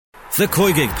The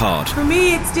Coigig Pod. For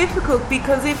me, it's difficult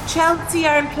because if Chelsea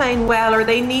aren't playing well or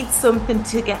they need something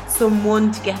to get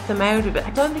someone to get them out of it, I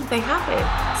don't think they have it.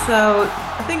 So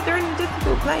I think they're in a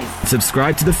difficult place.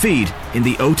 Subscribe to the feed in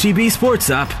the OTB Sports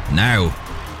app now.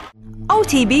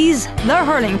 OTB's The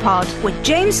Hurling Pod with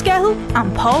James Skehill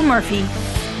and Paul Murphy.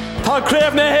 Tá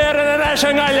Cravenna here in the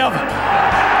Nation Gaelic.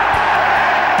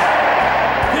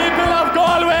 People of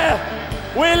Galway,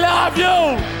 we love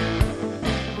you.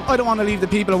 I don't want to leave the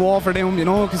people of Waterford down, you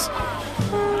know, because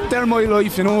they're my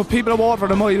life, you know. People of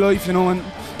Waterford are my life, you know, and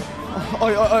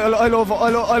I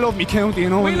love me county, you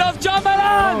know. We love John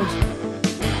Malone.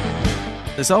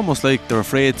 It's almost like they're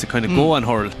afraid to kind of go on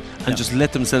hurl and just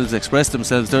let themselves express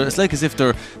themselves. It's like as if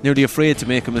they're nearly afraid to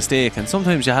make a mistake, and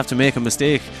sometimes you have to make a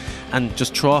mistake and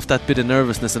just throw off that bit of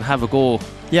nervousness and have a go.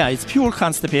 Yeah, it's pure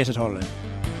constipated hurling.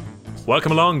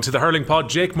 Welcome along to the Hurling Pod.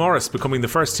 Jake Morris becoming the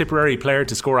first Tipperary player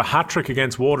to score a hat-trick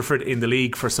against Waterford in the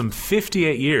league for some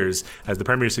 58 years as the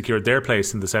Premier secured their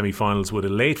place in the semi-finals with a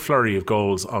late flurry of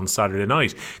goals on Saturday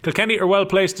night. Kilkenny are well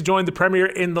placed to join the Premier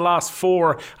in the last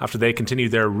four after they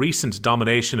continued their recent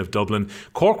domination of Dublin.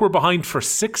 Cork were behind for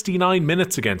 69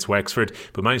 minutes against Wexford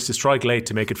but managed to strike late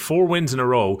to make it 4 wins in a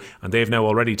row, and they've now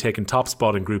already taken top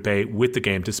spot in Group A with the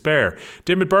game to spare.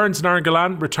 Diarmaid Byrnes and Aaron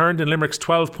Gillane returned in Limerick's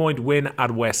 12-point win at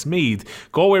Westmeath.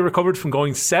 Galway recovered from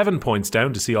going 7 points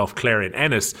down to see off Clare in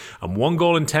Ennis, and 1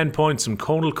 goal and 10 points from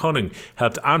Conal Cunning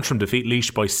helped Antrim defeat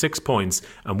Laois by 6 points,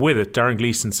 and with it Darren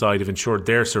Gleeson's side have ensured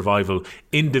their survival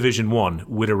in Division 1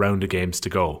 with a round of games to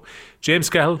go. James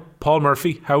Skehill, Paul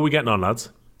Murphy, how are we getting on, lads?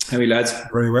 How are you, lads?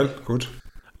 Very well, good.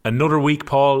 Another week,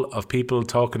 Paul, of people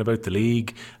talking about the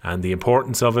league and the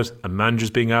importance of it, and managers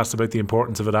being asked about the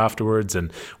importance of it afterwards,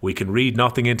 and we can read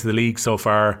nothing into the league so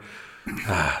far.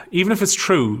 Even if it's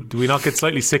true, do we not get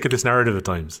slightly sick of this narrative at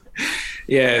times?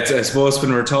 Yeah, I suppose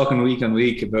when we're talking week on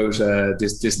week about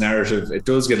this narrative, it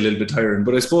does get a little bit tiring.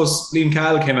 But I suppose Liam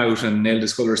Cahill came out and nailed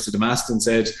his colours to the mast and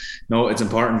said, no, it's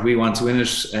important, we want to win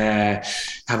it.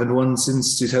 Haven't won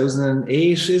since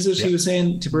 2008, is it? Yeah. He was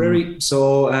saying, Tipperary.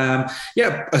 So,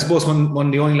 yeah, I suppose when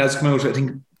the only lads come out, I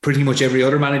think pretty much every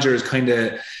other manager is kind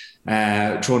of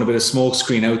throwing a bit of smoke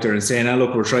screen out there and saying,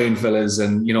 look, we're trying, fellas,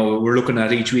 and you know, we're looking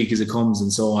at each week as it comes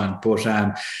and so on. But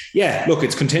yeah, look,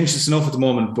 it's contentious enough at the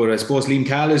moment, but I suppose Liam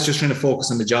Cahill is just trying to focus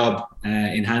on the job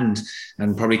in hand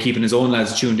and probably keeping his own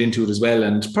lads tuned into it as well,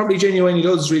 and probably genuinely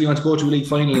does really want to go to a league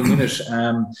final and win it,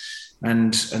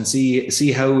 and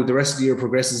see how the rest of the year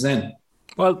progresses then.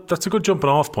 Well, that's a good jumping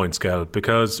off point, Skell,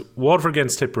 because Waterford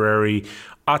against Tipperary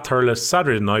at Thurles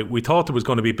Saturday night, we thought there was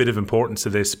going to be a bit of importance to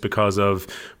this because of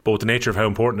both the nature of how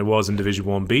important it was in Division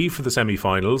 1B for the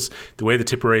semi-finals, the way the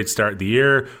Tipperary had started the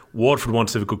year. Waterford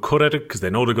wants to have a good cut at it because they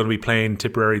know they're going to be playing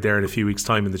Tipperary there in a few weeks'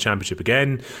 time in the Championship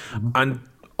again. Mm-hmm. And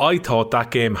I thought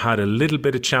that game had a little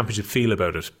bit of Championship feel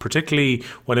about it, particularly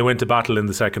when they went to battle in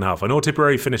the second half. I know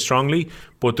Tipperary finished strongly,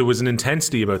 but there was an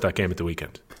intensity about that game at the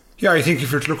weekend. Yeah, I think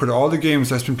if you're to look at all the games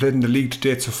that's been played in the league to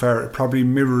date so far, it probably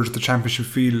mirrors the Championship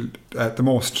feel the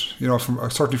most. You know,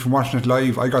 certainly from watching it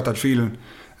live, I got that feeling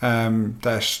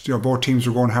that, you know, both teams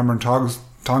were going hammer and tongs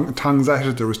at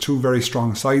it. There was 2 very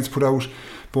strong sides put out.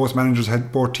 Both managers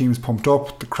had both teams pumped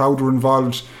up. The crowd were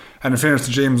involved. And in fairness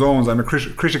to James Owens, I'm a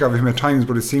critic of him at times,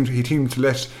 but he seemed to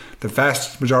let the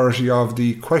vast majority of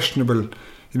the questionable,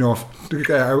 you know,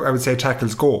 I would say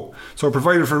tackles go. So it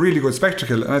provided for a really good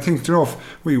spectacle. And I think, you know,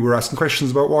 we were asking questions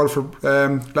about Waterford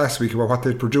last week about what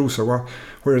they'd produce or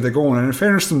where they're going. And in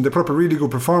fairness to them, they put up a really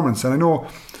good performance. And I know,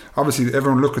 obviously,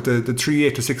 everyone looked at the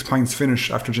 3-8 to 6 points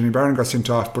finish after Jenny Barron got sent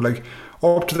off. But like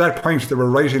up to that point, they were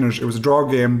right in it. It was a draw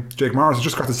game. Jake Morris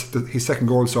just got his second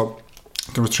goal, so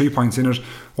there was 3 points in it.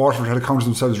 Waterford had accounted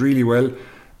themselves really well.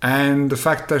 And the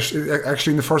fact that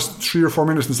actually in the first 3 or 4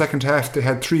 minutes in the second half, they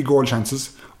had 3 goal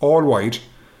chances, all wide.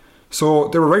 So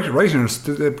they were right in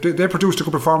it. They produced a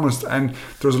good performance, and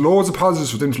there's loads of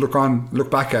positives for them to look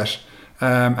back at.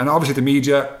 And obviously the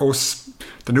media, us,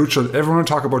 the neutral, everyone will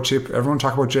talk about Tipp, everyone will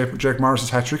talk about Jake Morris's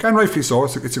hat-trick, and rightfully so.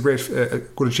 It's a great,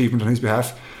 good achievement on his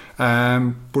behalf.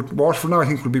 But Waterford now, I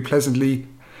think, will be pleasantly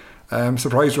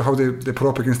surprised with how they put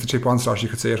up against the Tipp onslaught, you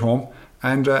could say, at home,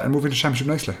 and move into Championship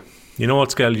nicely. You know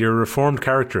what, Skell, you're a reformed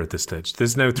character at this stage.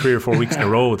 This is now 3 or 4 weeks in a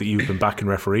row that you've been backing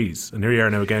referees, and here you are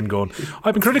now again going,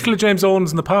 I've been critical of James Owens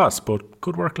in the past, but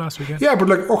good work last weekend. Yeah, but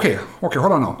like, okay,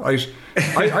 hold on now.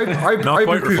 Not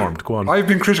quite reformed, go on. I've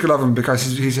been critical of him because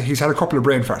he's had a couple of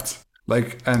brain farts.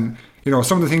 Like, and you know,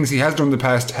 some of the things he has done in the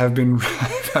past have been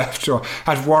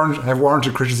have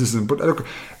warranted criticism. But look,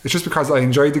 it's just because I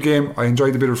enjoyed the game, I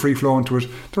enjoyed the bit of free flow into it.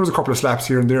 There was a couple of slaps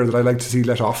here and there that I like to see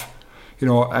let off. You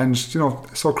know, and you know,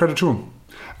 so credit to him.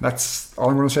 That's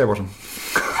all I'm going to say about him.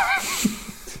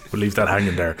 We'll leave that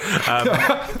hanging there.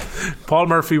 Paul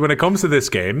Murphy, when it comes to this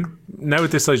game, now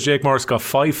at this stage, Jake Morris got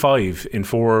 5-5 in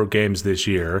 4 games this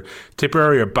year.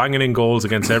 Tipperary are banging in goals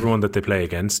against everyone that they play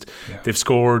against. They've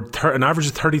scored an average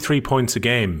of 33 points a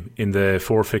game in the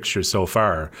 4 fixtures so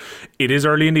far. It is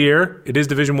early in the year. It is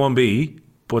Division 1B,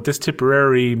 but this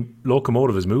Tipperary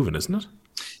locomotive is moving, isn't it?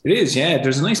 It is, yeah.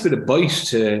 There's a nice bit of bite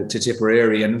to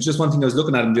Tipperary, and it was just one thing I was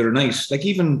looking at him the other night. Like,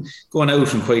 even going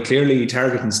out and quite clearly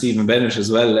targeting Stephen Bennett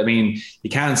as well. I mean, you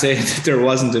can't say that there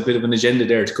wasn't a bit of an agenda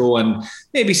there to go and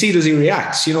maybe see does he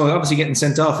react. You know, obviously getting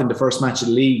sent off in the first match of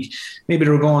the league. Maybe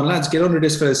they were going, lads, get under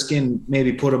this fella's skin,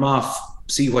 maybe put him off,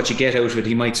 see what you get out of it.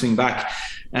 He might swing back.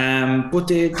 But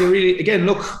they really, again,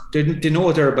 look, they know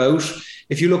what they're about.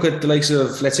 If you look at the likes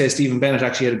of, let's say, Stephen Bennett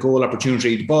actually had a goal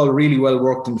opportunity. The ball really well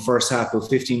worked in the first half, about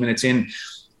 15 minutes in.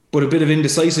 But a bit of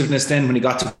indecisiveness then when he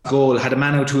got to goal. Had a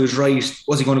man out to his right.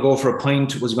 Was he going to go for a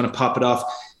point? Was he going to pop it off?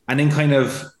 And then kind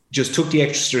of just took the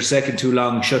extra second too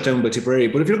long, shut down by Tipperary.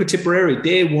 But if you look at Tipperary,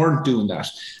 they weren't doing that.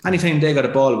 Anytime they got a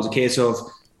ball, it was a case of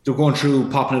they were going through,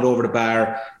 popping it over the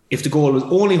bar. If the goal was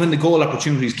only when the goal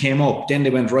opportunities came up, then they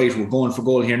went, right, we're going for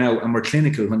goal here now, and we're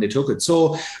clinical when they took it.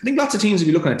 So I think lots of teams will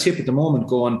be looking at Tipp at the moment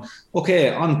going,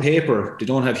 okay, on paper, they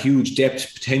don't have huge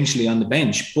depth potentially on the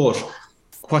bench, but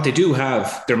what they do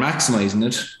have, they're maximising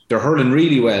it. They're hurling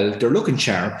really well. They're looking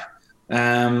sharp.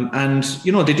 And,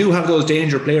 you know, they do have those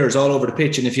danger players all over the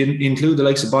pitch. And if you include the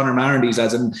likes of Bonner Marin, these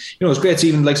lads, and, you know, it's great to see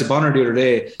even the likes of Bonner the other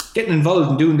day, getting involved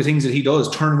in doing the things that he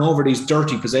does, turning over these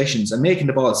dirty possessions and making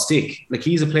the ball stick. Like,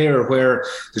 he's a player where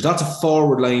there's lots of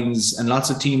forward lines and lots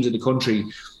of teams in the country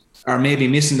are maybe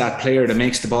missing that player that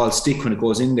makes the ball stick when it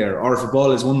goes in there. Or if a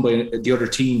ball is won by the other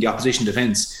team, the opposition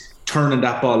defence, turning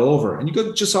that ball over. And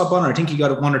you just saw Bonner, I think he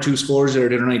got 1 or 2 scores there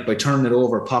the other night by turning it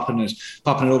over, popping it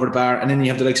over the bar. And then you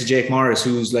have the likes of Jake Morris,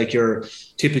 who's like your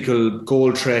typical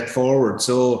goal threat forward.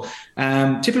 So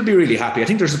Tipp will be really happy. I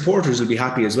think their supporters will be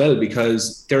happy as well,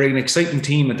 because they're an exciting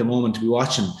team at the moment to be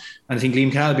watching. And I think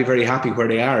Liam Cahill will be very happy where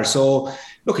they are. So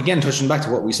look, again, touching back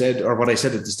to what we said, or what I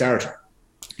said at the start,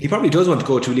 he probably does want to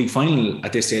go to a league final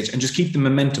at this stage and just keep the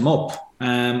momentum up.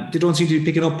 They don't seem to be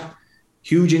picking up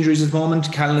huge injuries at the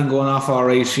moment. Callan going off all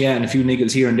right, yeah, and a few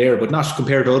niggles here and there, but not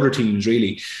compared to other teams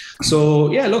really.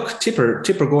 So yeah, look, Tipper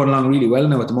going along really well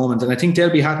now at the moment, and I think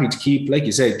they'll be happy to keep, like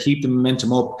you said, keep the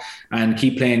momentum up and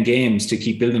keep playing games to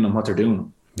keep building on what they're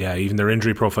doing. Yeah, even their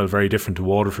injury profile very different to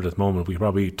Waterford at the moment. We could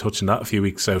probably touch on that a few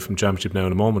weeks out from Championship now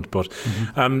in a moment. But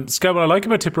Scott, what I like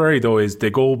about Tipperary though is they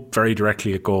go very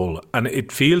directly at goal, and it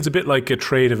feels a bit like a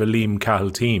trade of a Liam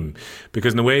Cahill team,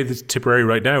 because in the way that Tipperary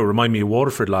right now remind me of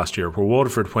Waterford last year, where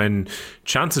Waterford, when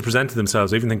chances presented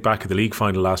themselves, I even think back at the league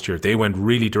final last year, they went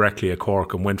really directly at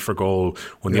Cork and went for goal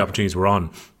when the opportunities were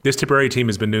on. This Tipperary team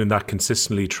has been doing that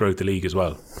consistently throughout the league as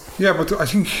well. Yeah, but I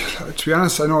think, to be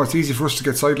honest, I know it's easy for us to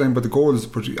get sidelined by the goals,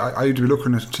 but I'd be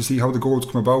looking to see how the goals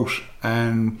come about.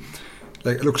 And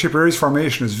look, Tipperary's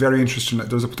formation is very interesting.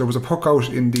 There was a puck out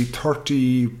in the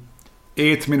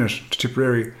 38th minute to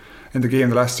Tipperary in the game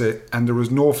the last day, and there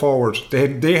was no forward.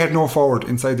 They had no forward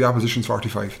inside the opposition's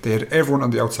 45. They had everyone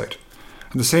on the outside.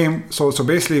 And the same, so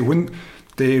basically when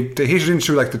they hit it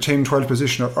into like the 10-12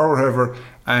 position or whatever,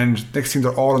 and next thing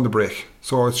they're all on the break.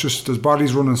 So it's just there's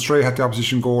bodies running straight at the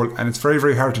opposition goal, and it's very,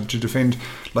 very hard to defend.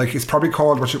 Like, it's probably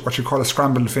called what you call a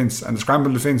scramble defence, and the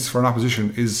scramble defence for an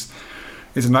opposition is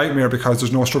a nightmare because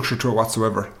there's no structure to it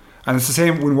whatsoever. And it's the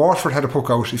same when Waterford had a puck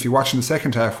out. If you watch in the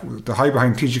second half, the high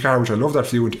behind TG Carr, which I love that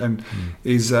view, and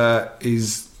is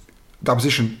the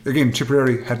opposition again.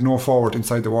 Tipperary had no forward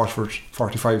inside the Waterford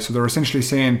 45, so they're essentially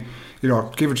saying, you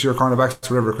know, give it to your cornerbacks,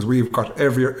 whatever, because we've got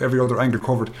every other angle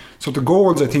covered. So the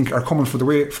goals, I think, are coming from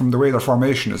the way their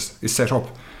formation is set up.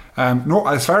 No,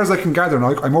 as far as I can gather, and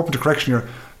I'm open to correction here,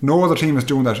 no other team is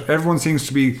doing that. Everyone seems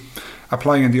to be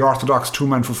applying the orthodox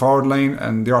 2-man full forward line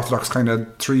and the orthodox kind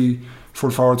of 3 full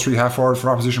forward, 3 half forward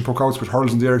for opposition puck outs with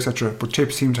hurls in the air, etc. But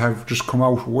Tipp seem to have just come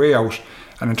out way out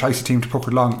and entice the team to puck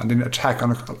it long and then attack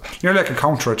on nearly like a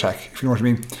counter attack, if you know what I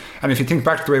mean. And if you think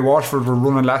back to the way Waterford were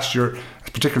running last year,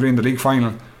 particularly in the league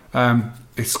final,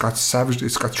 it's got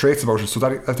traits about it. So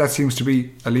that seems to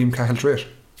be a Liam Cahill trait.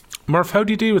 Murph, how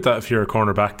do you deal with that if you're a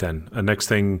cornerback then? And next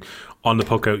thing on the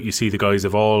puck out, you see the guys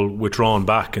have all withdrawn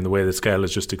back in the way that Skell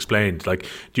has just explained. Like,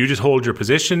 do you just hold your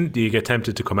position? Do you get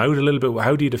tempted to come out a little bit?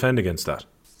 How do you defend against that?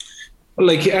 Well,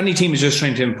 like, any team is just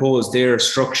trying to impose their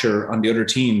structure on the other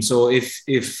team. So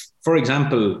if for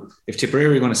example, if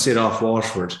Tipperary are going to sit off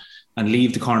Waterford and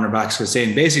leave the cornerbacks, because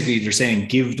they're saying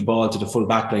give the ball to the full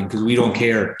back line because we don't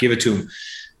care, give it to them.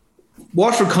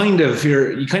 Waterford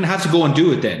you kind of have to go and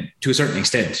do it then to a certain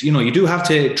extent. You do have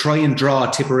to try and draw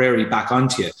Tipperary back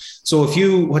onto you. So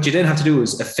what you then have to do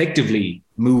is effectively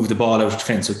move the ball out of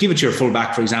defence. So give it to your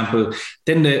fullback, for example,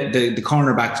 then the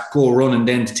cornerback go running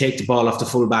then to take the ball off the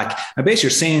fullback. I basically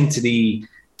you're saying to the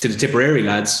Tipperary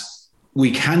lads,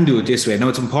 we can do it this way. Now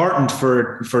it's important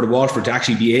for the Waterford to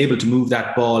actually be able to move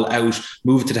that ball out,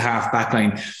 move it to the half back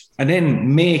line, and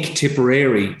then make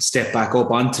Tipperary step back up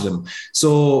onto them.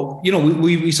 So,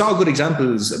 we saw good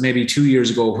examples maybe 2 years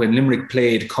ago when Limerick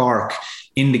played Cork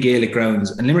in the Gaelic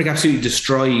grounds, and Limerick absolutely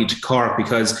destroyed Cork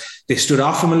because they stood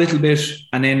off him a little bit,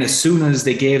 and then as soon as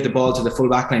they gave the ball to the full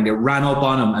back line, they ran up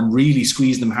on him and really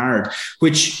squeezed them hard,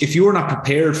 which if you're not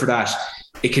prepared for that,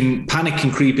 panic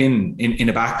can creep in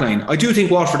a back line. I do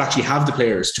think Waterford actually have the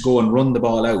players to go and run the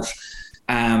ball out.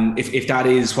 If that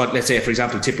is what, let's say, for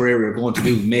example, Tipperary are going to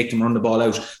do, make them run the ball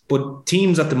out. But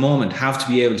teams at the moment have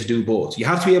to be able to do both. You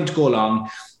have to be able to go along,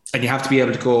 and you have to be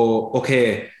able to go,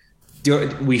 okay,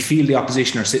 we feel the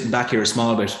opposition are sitting back here a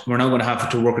small bit. We're now going to have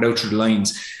to work it out through the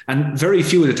lines. And very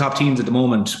few of the top teams at the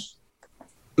moment,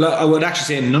 I would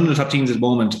actually say none of the top teams at the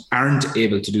moment aren't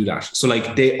able to do that. So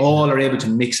they all are able to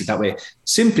mix it that way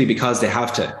simply because they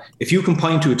have to. If you can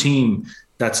point to a team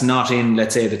that's not in,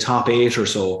 let's say, the top 8 or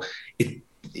so,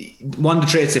 one of the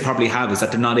traits they probably have is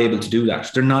that they're not able to do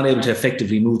that. They're not able to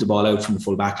effectively move the ball out from the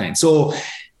full back line. So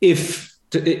if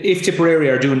Tipperary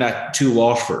are doing that to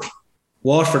Waterford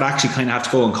actually kind of have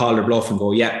to go and call their bluff and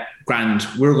go, yeah, grand,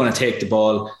 we're going to take the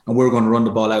ball and we're going to run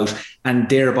the ball out, and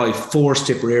thereby force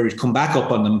Tipperary to come back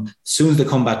up on them. As soon as they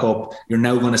come back up, you're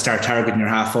now going to start targeting your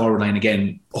half forward line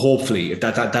again, hopefully, if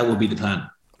that would be the plan.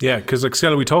 Yeah, because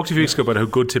Stella, we talked a few weeks ago about how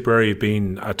good Tipperary have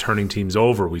been at turning teams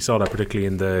over. We saw that particularly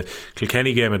in the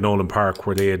Kilkenny game at Nolan Park,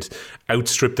 where they had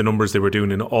outstripped the numbers they were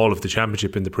doing in all of the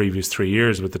championship in the previous 3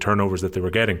 years with the turnovers that they were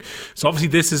getting. So obviously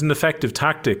this is an effective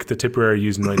tactic that Tipperary are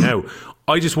using right now.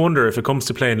 I just wonder if it comes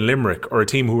to playing Limerick, or a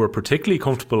team who are particularly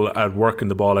comfortable at working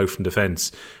the ball out from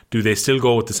defence, do they still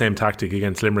go with the same tactic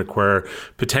against Limerick, where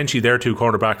potentially their two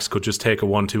cornerbacks could just take a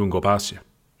 1-2 and go past you?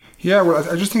 Yeah, well,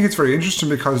 I just think it's very interesting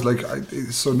because,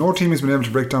 so no team has been able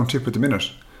to break down Tipp at the minute.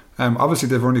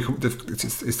 Obviously,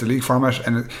 it's the league format,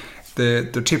 and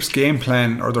the Tipp's game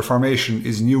plan or their formation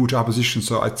is new to opposition.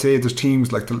 So I'd say there's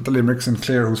teams like the Limericks and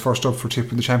Clare, who's first up for Tipp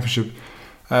in the championship,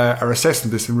 are assessing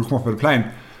this and will come up with a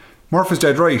plan. Murph is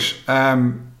dead right.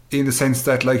 In the sense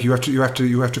that you have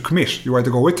to commit. You either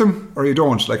go with them or you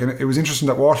don't. And it was interesting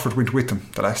that Waterford went with them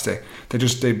the last day.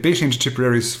 They bit into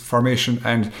Tipperary's formation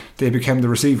and they became the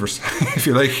receivers, if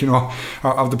you like,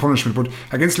 of the punishment. But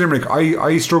against Limerick,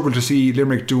 I struggle to see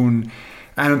Limerick doing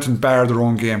anything bar their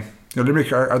own game.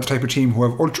 Limerick are the type of team who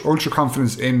have ultra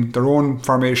confidence in their own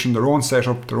formation, their own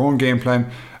setup, their own game plan,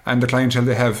 and the clientele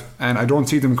they have, and I don't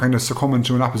see them kind of succumbing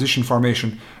to an opposition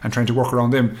formation and trying to work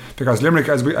around them, because Limerick,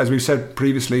 as we've said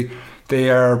previously, they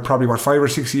are probably 5 or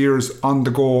 6 years on the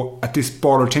go at this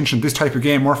ball retention, this type of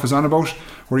game Murph is on about,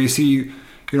 where you see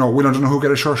Will O'Donoghue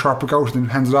get a sharp look out and then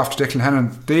hands it off to Declan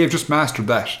Hannon. They've just mastered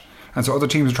that, and so other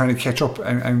teams are trying to catch up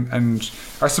and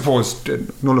I suppose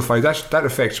nullify that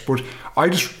effect. But I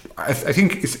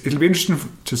think it'll be interesting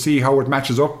to see how it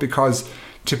matches up, because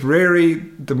Tipperary,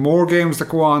 the more games that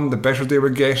go on, the better they will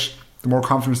get, the more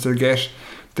confidence they'll get.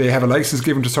 They have a license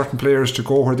given to certain players to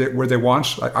go where they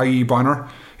want, i.e. Bonner.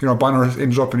 Bonner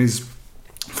ended up in his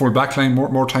full back line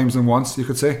more times than once, you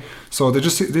could say. So they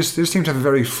seem to have a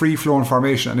very free-flowing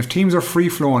formation. And if teams are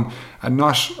free-flowing and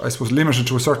not, I suppose, limited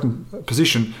to a certain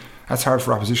position, that's hard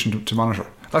for opposition to monitor.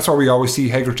 That's why we always see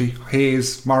Hegarty,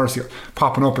 Hayes, Morrissey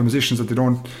popping up in positions that they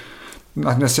don't,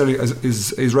 not necessarily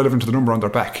is relevant to the number on their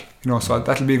back. So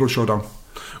that'll be a good showdown.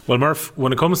 Well, Murph,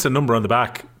 when it comes to number on the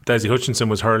back, Desi Hutchinson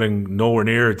was hurling nowhere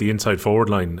near the inside forward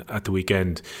line at the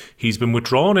weekend. He's been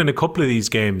withdrawn in a couple of these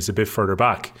games a bit further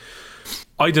back.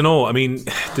 I don't know,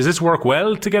 does this work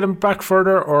well to get him back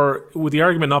further, or would the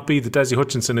argument not be that Desi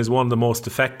Hutchinson is one of the most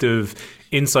effective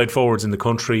inside forwards in the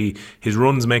country? His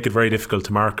runs make it very difficult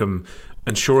to mark him,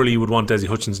 and surely you would want Desi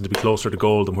Hutchinson to be closer to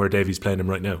goal than where Davy's playing him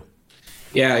right now.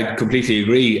 Yeah, I completely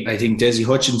agree. I think Desi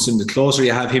Hutchinson, the closer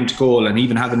you have him to goal, and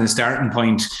even having a starting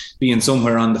point being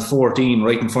somewhere on the 14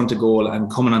 right in front of goal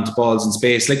and coming onto balls in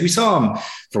space, like we saw him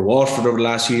for Waterford over the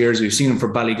last few years, we've seen him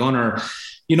for Ballygunner.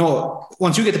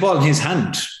 Once you get the ball in his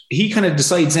hand, he kind of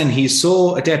decides then. He's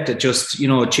so adept at just,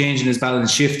 changing his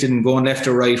balance, shifting, going left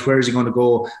or right, where is he going to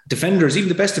go? Defenders, even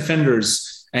the best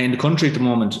defenders in the country at the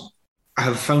moment,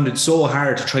 have found it so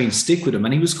hard to try and stick with him,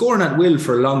 and he was scoring at will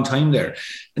for a long time there.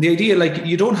 And the idea,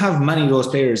 you don't have many of those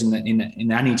players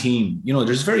in any team.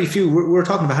 There's very few. We're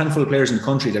talking about a handful of players in the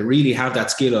country that really have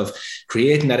that skill of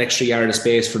creating that extra yard of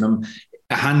space for them.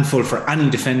 a handful for any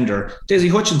defender.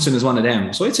 Dessie Hutchinson is one of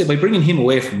them. So I'd say by bringing him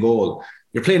away from goal,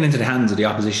 you're playing into the hands of the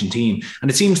opposition team.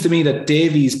 And it seems to me that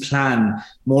Davy's plan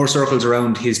more circles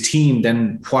around his team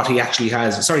than what he actually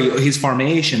has. Sorry, his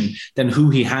formation than who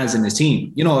he has in his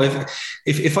team. You know,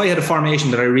 if I had a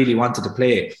formation that I really wanted to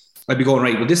play, I'd be going,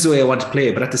 right, well, this is the way I want to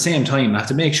play. But at the same time, I have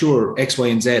to make sure X, Y,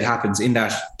 and Z happens in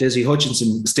that Dessie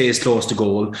Hutchinson stays close to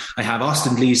goal. I have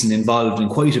Austin Gleeson involved in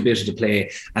quite a bit of the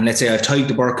play. And let's say I've Tadhg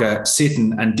de Burka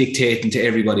sitting and dictating to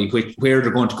everybody where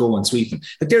they're going to go and sweeping.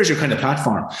 But there's your kind of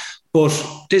platform. But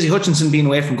Dessie Hutchinson being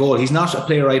away from goal, he's not a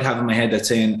player I'd have in my head that's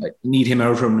saying, I need him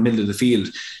out from the middle of the field.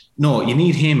 No, you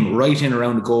need him right in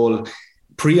around the goal,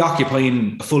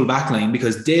 preoccupying a full back line,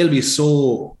 because they'll be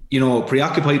so,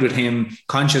 preoccupied with him,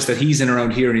 conscious that he's in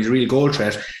around here and he's a real goal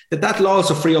threat, that'll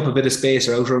also free up a bit of space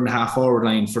or out around the half forward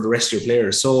line for the rest of your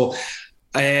players. So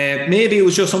maybe it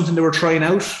was just something they were trying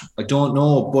out. I don't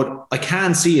know, but I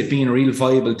can see it being a real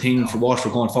viable thing for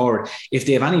Waterford going forward. If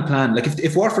they have any plan, like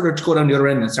if Waterford are to go down the other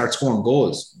end and start scoring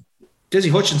goals,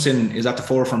 Dessie Hutchinson is at the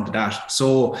forefront of that.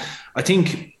 So I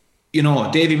think,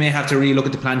 Davy may have to really look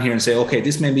at the plan here and say, okay,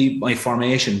 this may be my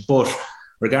formation, but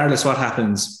regardless what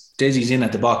happens, Dessie's in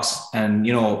at the box and,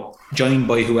 joined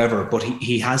by whoever, but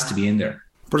he has to be in there.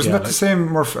 But isn't that the same,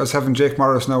 Murph, as having Jake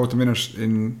Morris now at the minute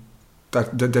in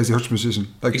that Dessie Hutchinson position?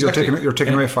 Like exactly. you're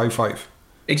taking away 5-5.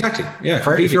 Exactly, yeah.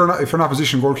 If you're an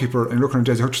opposition goalkeeper and looking at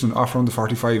Dessie Hutchinson off around the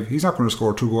 45, he's not going to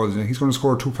score 2 goals. He's going to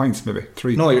score 2 points, maybe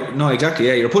 3. No, exactly.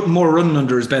 Yeah, you're putting more running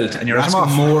under his belt, and you're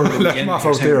asking more. Let him off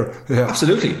out there. Yeah.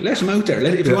 Absolutely, let him out there.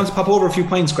 If he wants to pop over a few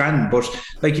points, grand. But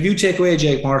like, if you take away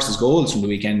Jake Morris's goals from the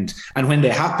weekend, and when they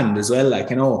happened as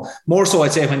well, more so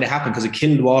I'd say when they happened, because it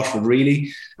killed Waterford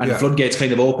really, and the floodgates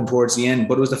kind of opened towards the end.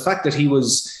 But it was the fact that he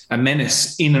was a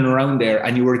menace in and around there,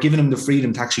 and you were giving him the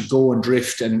freedom to actually go and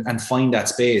drift and find that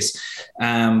space.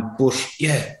 But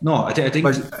yeah, no, I think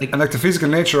the physical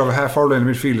nature of a half forward line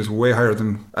in midfield is way higher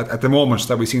than at the moment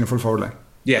that we see in a full forward line.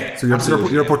 Yeah, so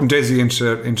you're putting Dessie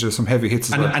into some heavy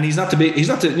hits as well. And he's not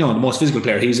the most physical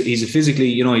player. He's a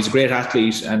physically, he's a great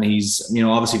athlete, and he's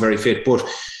obviously very fit. But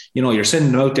you're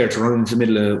sending him out there to run into the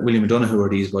middle of William O'Donoghue or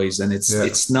these boys, and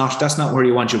that's not where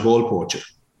you want your goal poacher.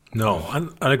 No, and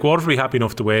like Waterford be happy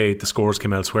enough the way the scores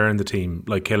came elsewhere in the team.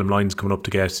 Like Caleb Lyons coming up to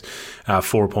get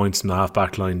 4 points from the half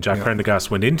back line. Jack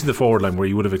Prendergast went into the forward line where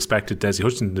you would have expected Dessie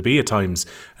Hutchinson to be at times,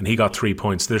 and he got 3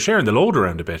 points. They're sharing the load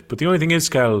around a bit. But the only thing is,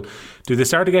 Kel, do they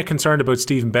start to get concerned about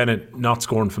Stephen Bennett not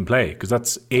scoring from play? Because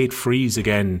that's 8 frees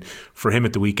again for him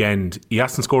at the weekend. He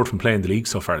hasn't scored from play in the league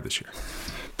so far this year.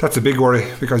 That's a big worry,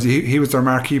 because he was their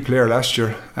marquee player last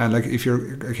year, and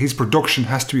his production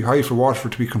has to be high for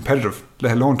Waterford to be competitive,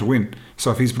 let alone to win. So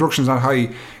if his production's not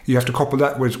high, you have to couple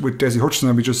that with Dessie Hutchinson,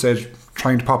 and we just said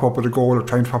trying to pop up with a goal or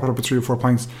trying to pop it up with 3 or 4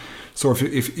 points. So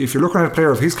if you're looking at a player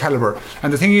of his calibre,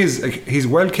 and the thing is, he's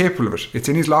well capable of it, it's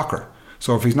in his locker.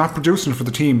 So if he's not producing for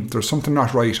the team, there's something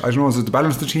not right. I don't know, is it the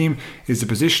balance of the team? Is it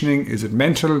positioning? Is it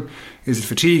mental? Is it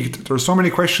fatigued? There's so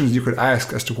many questions you could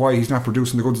ask as to why he's not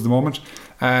producing the goods at the moment.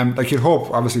 You'd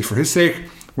hope, obviously, for his sake,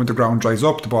 when the ground dries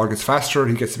up, the ball gets faster,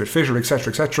 he gets a bit fitter,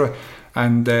 etc., etc.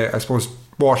 And I suppose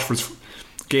Waterford's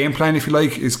game plan, if you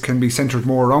like, can be centred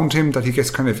more around him, that he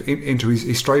gets kind of into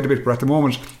his stride a bit. But at the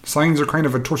moment, signs are kind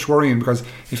of a touch worrying, because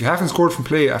if you haven't scored from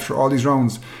play after all these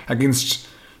rounds against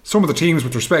some of the teams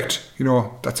with respect,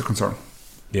 that's a concern.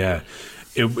 Yeah.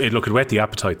 It whet the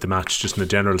appetite, the match, just in a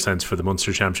general sense, for the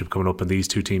Munster Championship coming up and these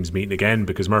two teams meeting again,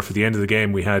 because Murph, at the end of the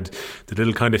game we had the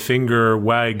little kind of finger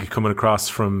wag coming across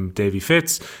from Davy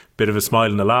Fitz, bit of a smile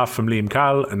and a laugh from Liam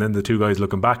Cahill, and then the two guys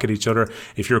looking back at each other.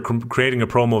 If you're creating a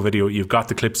promo video, you've got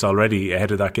the clips already ahead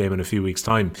of that game in a few weeks'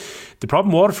 time. The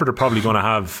problem Waterford are probably going to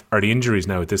have are the injuries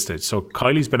now at this stage. So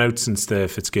Kylie's been out since the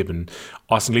Fitzgibbon.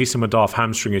 Austin Gleeson went off,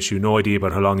 hamstring issue, no idea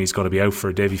about how long he's going to be out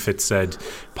for. Davy Fitz said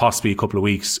possibly a couple of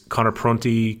weeks. Connor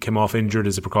Prunty came off injured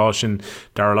as a precaution.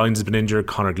 Darragh Lyons has been injured.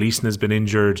 Connor Gleeson has been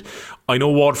injured. I know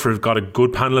Waterford have got a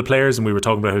good panel of players, and we were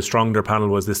talking about how strong their panel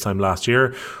was this time last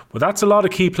year, but that's a lot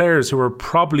of key players who are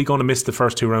probably going to miss the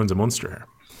first 2 rounds of Munster here.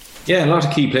 Yeah, a lot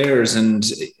of key players, and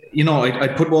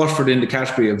I'd put Waterford in the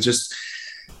category of just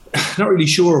not really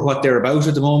sure what they're about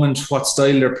at the moment, what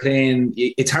style they're playing.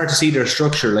 It's hard to see their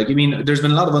structure. There's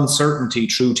been a lot of uncertainty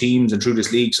through teams and through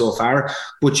this league so far,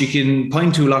 but you can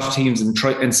point to a lot of teams and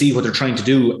try and see what they're trying to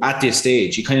do at this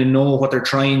stage. You kind of know what they're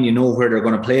trying, you know where they're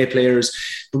going to play players.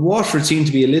 But Waterford seem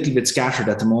to be a little bit scattered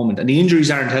at the moment, and the injuries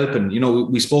aren't helping.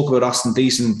 We spoke about Austin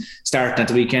Gleeson starting at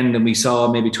the weekend, and we saw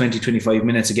maybe 20-25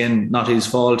 minutes, again, not his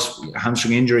fault,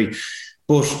 hamstring injury.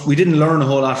 But we didn't learn a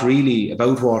whole lot really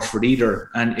about Waterford either.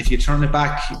 And if you turn it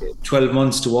back 12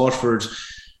 months to Waterford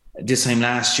this time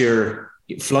last year,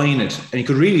 flying it, and you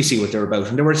could really see what they're about.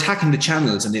 And they were attacking the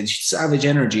channels, and they had savage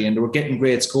energy, and they were getting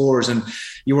great scores, and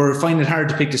you were finding it hard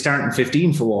to pick the starting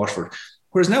 15 for Waterford.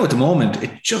 Whereas now at the moment,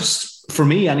 it just, for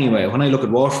me anyway, when I look at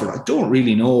Waterford, I don't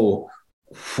really know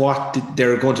what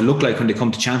they're going to look like when they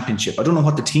come to Championship. I don't know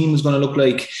what the team is going to look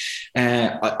like.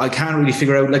 I can't really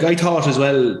figure out. Like, I thought as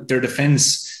well, their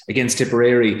defence against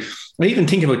Tipperary, I even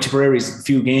think about Tipperary's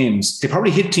few games, they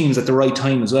probably hit teams at the right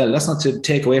time as well. That's not to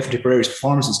take away from Tipperary's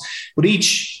performances, but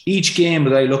each game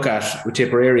that I look at with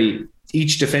Tipperary,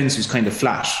 each defence was kind of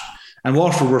flat, and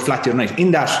Waterford were flat the other night.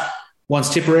 In that,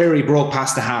 once Tipperary broke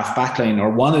past the half back line, or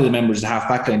one of the members of the half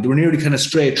back line, they were nearly kind of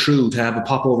straight through to have a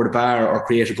pop over the bar or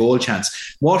create a goal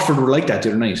chance. Waterford were like that the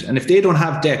other night, and if they don't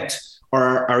have depth,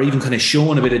 or even kind of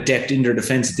showing a bit of depth in their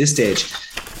defence at this stage,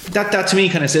 that to me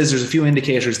kind of says there's a few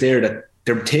indicators there that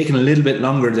they're taking a little bit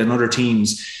longer than other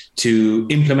teams to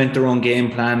implement their own game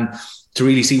plan, to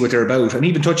really see what they're about. And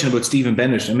even touching about Stephen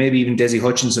Bennett and maybe even Desi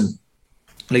Hutchinson,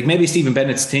 like maybe Stephen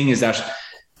Bennett's thing is that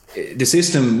the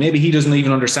system, maybe he doesn't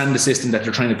even understand the system that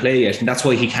they're trying to play yet, and that's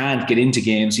why he can't get into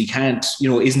games. He can't,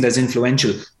 isn't as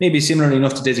influential. Maybe similarly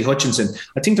enough to Desi Hutchinson.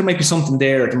 I think there might be something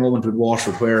there at the moment with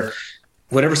Waterford where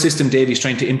whatever system Davy's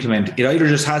trying to implement, it either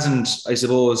just hasn't, I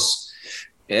suppose,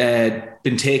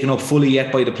 been taken up fully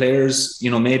yet by the players.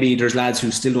 Maybe there's lads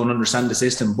who still don't understand the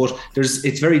system, but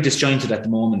it's very disjointed at the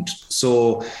moment.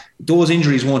 So those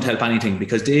injuries won't help anything,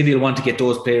 because Davy will want to get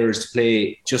those players to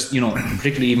play just,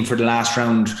 particularly even for the last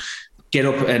round, get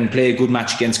up and play a good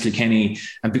match against Kilkenny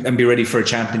and be ready for a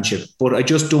championship. But I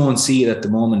just don't see it at the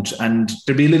moment. And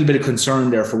there'll be a little bit of concern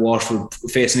there for Waterford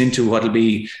facing into what will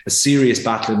be a serious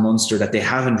battle in Munster that they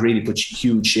haven't really put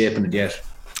huge shape in it yet.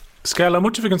 Skell, how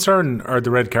much of a concern are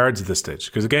the red cards at this stage?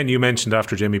 Because again, you mentioned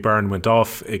after Jamie Byrne went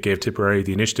off, it gave Tipperary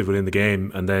the initiative within the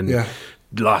game, and then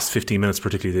the last 15 minutes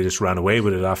particularly, they just ran away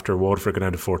with it after Waterford got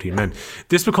down to 14 men.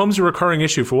 This becomes a recurring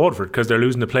issue for Waterford because they're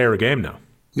losing a player a game now.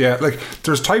 Yeah, like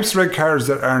there's types of red cards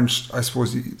that aren't, I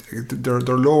suppose, they're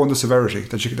low on the severity.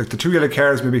 That you, like the 2 yellow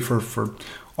cards maybe for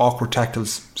awkward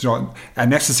tackles, a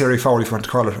necessary foul if you want to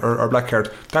call it, or black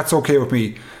card. That's okay with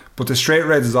me. But the straight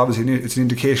reds is obviously it's an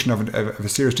indication of a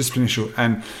serious discipline issue.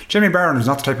 And Jamie Byrne is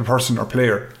not the type of person or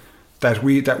player that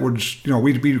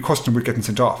we'd be accustomed with getting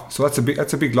sent off. So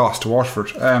that's a big loss to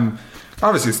Waterford.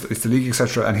 Obviously it's the league,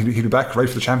 etc., and he'll be back right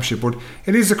for the championship. But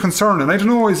it is a concern, and I don't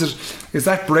know, is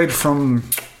that bred from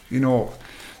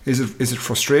is it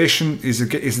frustration? Is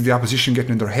it the opposition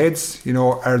getting in their heads?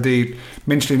 Are they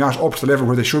mentally not up to the level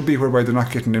where they should be, whereby they're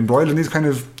not getting embroiled in these kind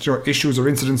of issues or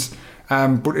incidents?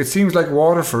 But it seems like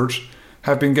Waterford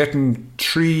have been getting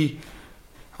 3.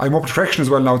 I'm up to correction as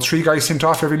well now. 3 guys sent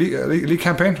off every league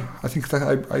campaign. I think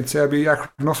that I'd say I'd be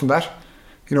accurate enough on that,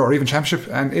 or even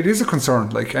championship. And it is a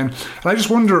concern. And I just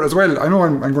wonder as well. I know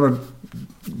I'm going to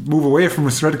move away from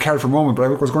this red card for a moment, but I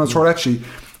was going to throw it at you.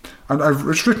 And I've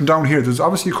just written down here. There's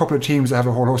obviously a couple of teams that have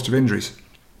a whole host of injuries,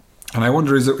 and I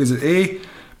wonder is it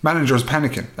managers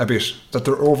panicking a bit that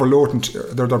they're overloading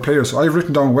their players. So I've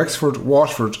written down Wexford,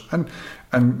 Waterford, and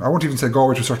I won't even say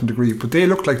Galway to a certain degree, but they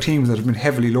look like teams that have been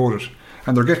heavily loaded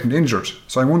and they're getting injured.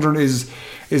 So I'm wondering is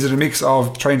it a mix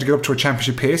of trying to get up to a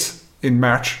championship pace in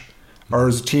March, or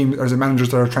is it managers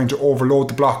that are trying to overload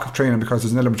the block of training because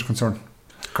there's an element of concern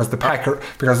because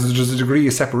there's a degree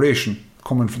of separation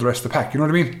coming for the rest of the pack? You know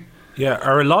what I mean? Yeah,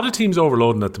 are a lot of teams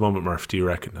overloading at the moment, Murph, do you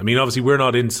reckon? I mean, obviously we're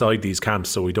not inside these camps,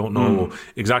 so we don't know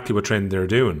exactly what trend they're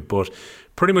doing, but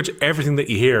pretty much everything that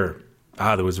you hear,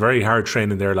 there was very hard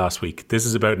training there last week. This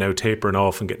is about now tapering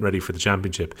off and getting ready for the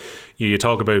championship. You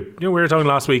talk about, we were talking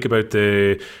last week about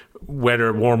the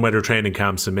warm weather training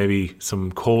camps and maybe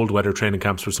some cold weather training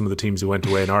camps for some of the teams who went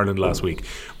away in Ireland last week.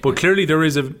 But clearly there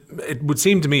is it would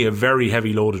seem to me, a very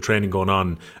heavy load of training going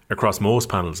on across most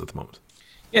panels at the moment.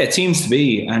 Yeah, it seems to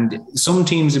be. And some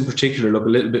teams in particular look a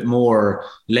little bit more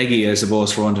leggy, I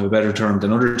suppose, for want of a better term,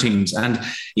 than other teams. And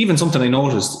even something I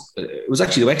noticed, it was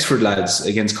actually the Wexford lads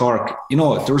against Cork.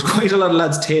 There was quite a lot of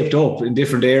lads taped up in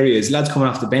different areas, lads coming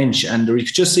off the bench. And you could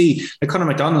just see, like Conor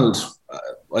McDonald,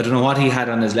 I don't know what he had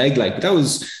on his leg, but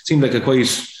that seemed like a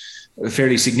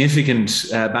fairly significant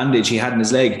bandage he had in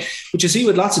his leg. But you see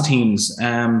with lots of teams,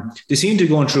 they seem to be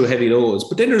going through heavy loads.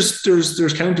 But then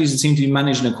there's counties that seem to be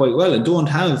managing it quite well and don't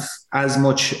have as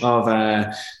much of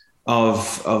an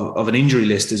injury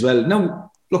list as well.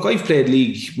 Now, look, I've played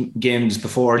league games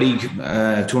before, league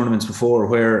tournaments before,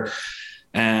 where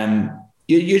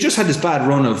you just had this bad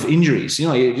run of injuries.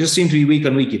 You just seemed to be week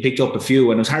on week, you picked up a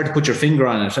few, and it was hard to put your finger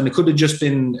on it. And it could have just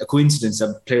been a coincidence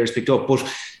that players picked up. But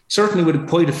certainly with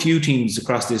quite a few teams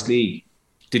across this league,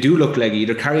 they do look leggy.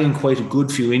 They're carrying quite a good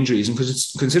few injuries. And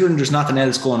because considering there's nothing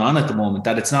else going on at the moment,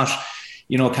 that it's not,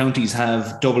 counties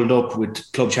have doubled up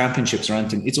with club championships or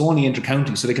anything. It's only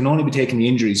inter-county, so they can only be taking the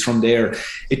injuries from there.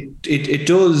 It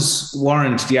does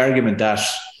warrant the argument that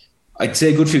I'd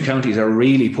say a good few counties are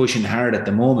really pushing hard at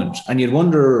the moment. And you'd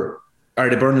wonder, are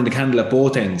they burning the candle at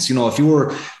both ends? If you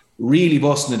were really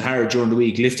busting it hard during the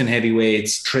week, lifting heavy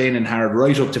weights, training hard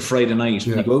right up to Friday night,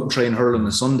 and you go out and train hurling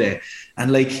on Sunday.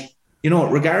 And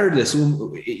regardless,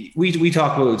 we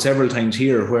talk about it several times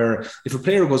here, where if a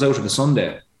player goes out on a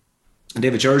Sunday and they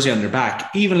have a jersey on their back,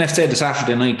 even let's say the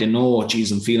Saturday night, they know,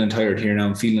 geez, I'm feeling tired here now,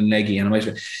 I'm feeling leggy.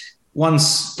 And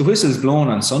once the whistle's blown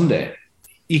on Sunday,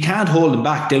 you can't hold them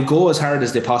back. They'll go as hard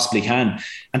as they possibly can.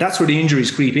 And that's where the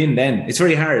injuries creep in then. It's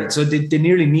very hard. So they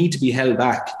nearly need to be held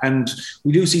back. And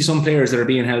we do see some players that are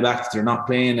being held back, that they're not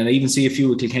playing. And I even see a few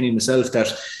with Kilkenny myself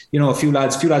that, a few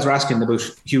lads were asking about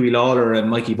Hughie Lawler and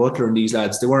Mikey Butler and these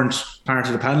lads. They weren't part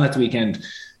of the panel at the weekend.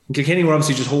 And Kilkenny were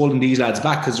obviously just holding these lads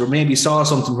back because they maybe saw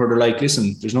something where they're like,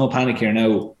 listen, there's no panic here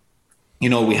now.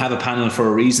 We have a panel for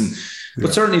a reason.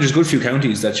 But certainly there's a good few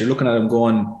counties that you're looking at them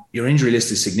going, your injury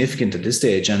list is significant at this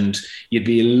stage, and you'd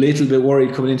be a little bit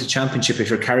worried coming into championship if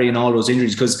you're carrying all those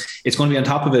injuries, because it's going to be on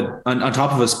top of it, on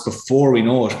top of us before we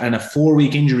know it. And a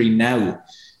 4-week injury now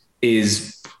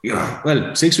is,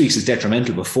 6 weeks is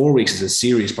detrimental, but 4 weeks is a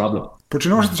serious problem. But the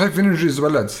type of injuries as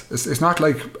well, lads. It's not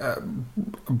like a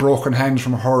broken hand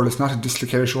from a hurl. It's not a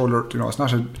dislocated shoulder. It's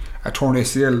not a torn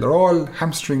ACL. They're all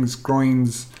hamstrings,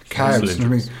 groins, calves. You know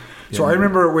what I mean? So I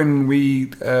remember when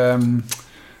we,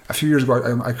 a few years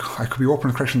ago, I could be open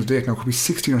and correction the date now, it could be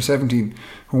 16 or 17,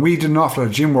 when we did an awful lot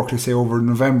of gym work, let's say over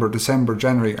November, December,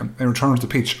 January, and returned to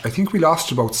the pitch, I think we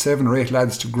lost about 7 or 8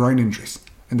 lads to groin injuries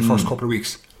in the first couple of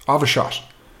weeks of a shot.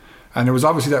 And it was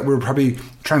obviously that we were probably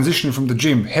transitioning from the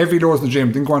gym, heavy loads in the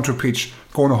gym, then go onto a pitch,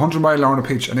 going 100 mile an hour on a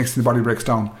pitch, and next thing the body breaks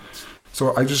down.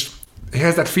 So it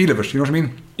has that feel of it, you know what I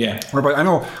mean? Yeah. Whereby I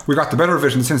know we got the better of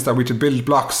it in the sense that we had to build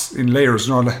blocks in layers,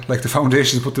 like the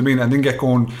foundations, put them in and then get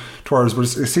going towards. But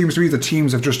it seems to me that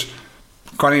teams have just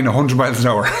gone in 100 miles an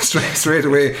hour straight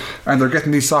away, and they're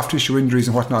getting these soft tissue injuries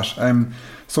and whatnot.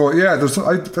 So yeah,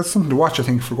 that's something to watch, I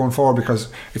think, for going forward,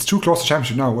 because it's too close to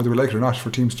championship now, whether we like it or not,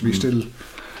 for teams to be still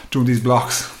doing these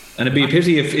blocks. And it'd be a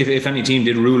pity if any team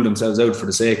did rule themselves out for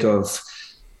the sake of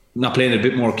not playing a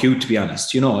bit more cute, to be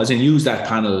honest, as in use that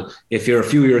panel. If a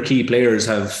few of your key players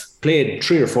have played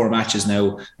 3 or 4 matches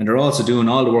now and they're also doing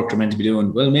all the work they're meant to be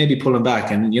doing, well, maybe pull them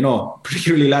back, and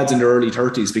particularly lads in their early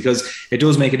 30s, because it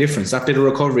does make a difference. That bit of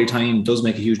recovery time does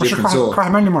make a huge difference. Look,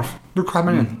 Carl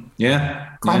yeah.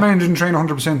 Carl Mannion didn't train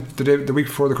 100% the week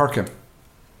before the Cork game.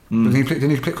 But then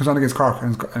he comes on against Cork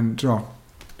and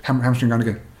hamstring gone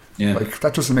again. Yeah.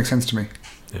 That doesn't make sense to me.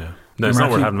 Yeah. No, it's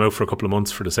not worth having him out for a couple of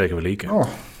months for the sake of a league game.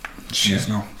 Oh, jeez,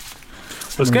 no.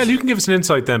 Well, Skell, you can give us an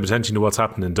insight then potentially to what's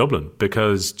happening in Dublin,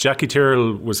 because Jackie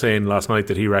Tyrrell was saying last night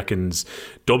that he reckons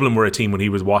Dublin were a team, when he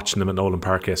was watching them at Nolan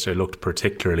Park yesterday, looked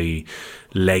particularly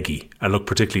leggy and looked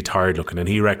particularly tired looking, and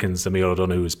he reckons Emile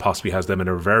O'Donoghue possibly has them in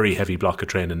a very heavy block of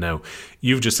training now.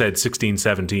 You've just said 16,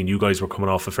 17, you guys were coming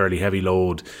off a fairly heavy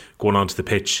load going onto the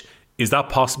pitch. Is that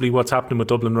possibly what's happening with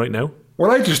Dublin right now?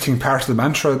 Well, I just think part of the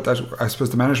mantra that I suppose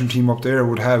the management team up there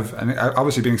would have, and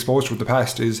obviously being exposed to it in the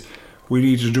past, is we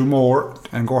need to do more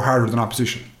and go harder than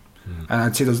opposition. And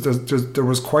I'd say there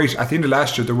was quite, at the end of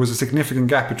last year, there was a significant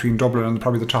gap between Dublin and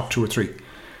probably the top 2 or 3.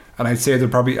 And I'd say they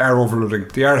probably are overloading.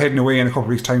 They are heading away in a couple of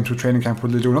weeks' time to a training camp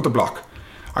where they'll do another block.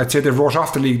 I'd say they've wrote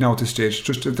off the league now at this stage.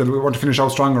 Just they want to finish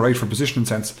out stronger, right, for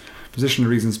positional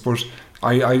reasons. But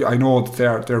I know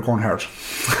that they're going hard.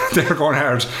 They're going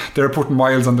hard. They're putting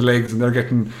miles on the legs, and they're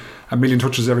getting a million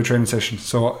touches every training session.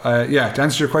 So to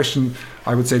answer your question,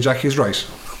 I would say Jackie is right.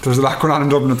 There's a lot going on in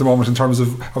Dublin at the moment in terms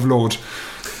of load.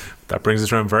 That brings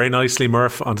us around very nicely,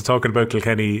 Murph, onto talking about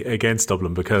Kilkenny against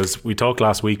Dublin, because we talked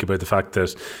last week about the fact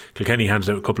that Kilkenny handed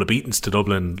out a couple of beatings to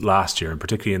Dublin last year, and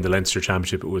particularly in the Leinster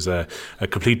Championship, it was a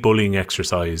complete bullying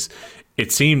exercise.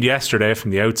 It seemed yesterday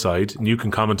from the outside, and you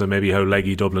can comment on maybe how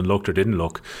leggy Dublin looked or didn't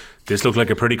look, this looked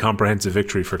like a pretty comprehensive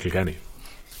victory for Kilkenny.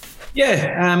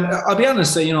 Yeah, I'll be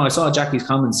honest, I saw Jackie's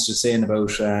comments just saying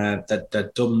about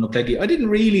that Dublin looked leggy. I didn't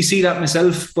really see that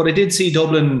myself, but I did see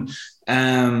Dublin,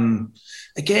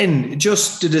 again,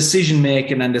 just the decision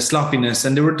making and the sloppiness,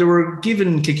 and they were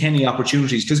giving Kilkenny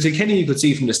opportunities, because Kilkenny, you could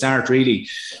see from the start, really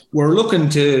were looking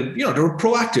to, they were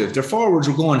proactive. Their forwards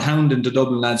were going hounding the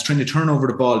Dublin lads, trying to turn over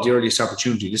the ball at the earliest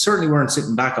opportunity. They certainly weren't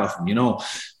sitting back off them,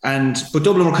 but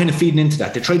Dublin were kind of feeding into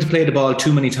that. They tried to play the ball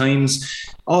too many times.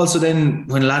 Also, then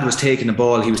when a lad was taking the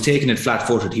ball, he was taking it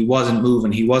flat-footed. He wasn't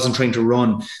moving. He wasn't trying to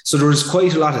run. So there was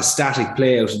quite a lot of static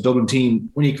play out of the Dublin team.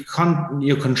 When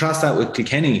you contrast that with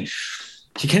Kilkenny,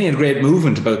 Kilkenny had great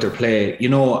movement about their play. You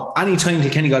know, anytime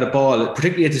Kilkenny got a ball,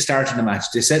 particularly at the start of the match,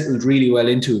 they settled really well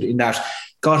into it in that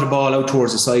got a ball out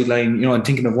towards the sideline. You know, I'm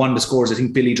thinking of one of the scores. I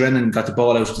think Billy Drennan got the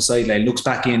ball out to the sideline, looks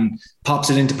back in,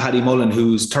 pops it into Paddy Mullen,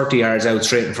 who's 30 yards out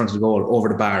straight in front of the goal, over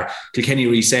the bar. Kilkenny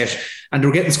reset. And they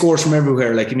were getting scores from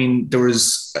everywhere. Like, I mean, there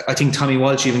was, I think Tommy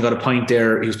Walsh even got a point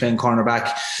there. He was playing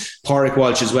cornerback. Pádraig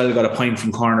Walsh as well got a point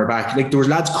from cornerback. Like, there was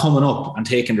lads coming up and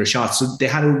taking their shots. So they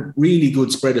had a really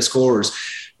good spread of scores.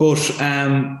 But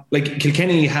like,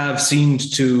 Kilkenny have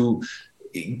seemed to,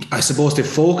 I suppose they've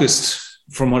focused,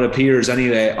 from what appears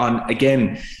anyway, on,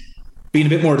 again, being a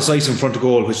bit more decisive in front of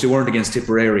goal, which they weren't against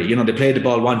Tipperary. You know, they played the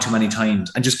ball one too many times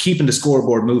and just keeping the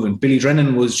scoreboard moving. Billy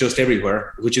Drennan was just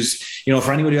everywhere, which is, you know,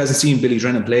 for anybody who hasn't seen Billy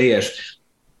Drennan play yet,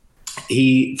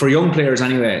 for young players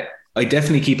anyway, I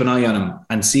definitely keep an eye on him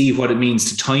and see what it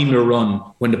means to time your run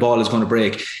when the ball is going to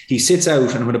break. He sits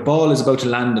out, and when the ball is about to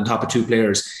land on top of two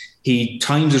players, he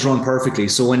times his run perfectly.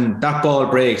 So when that ball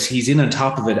breaks, he's in on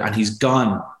top of it and he's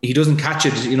gone. He doesn't catch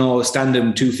it, you know, stand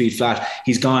him 2 feet flat.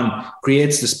 He's gone,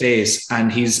 creates the space.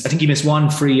 And I think he missed 1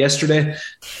 free yesterday,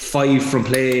 5 from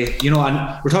play, you know,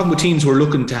 and we're talking about teams who are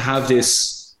looking to have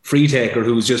this free taker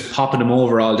who's just popping them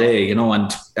over all day, you know,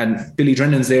 and Billy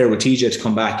Drennan's there with TJ to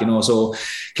come back, you know. So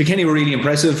Kilkenny were really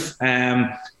impressive.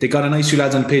 They got a nice few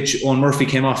lads on the pitch. Owen Murphy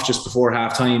came off just before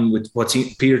half time with what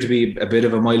appeared to be a bit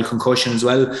of a mild concussion as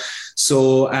well.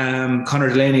 So Conor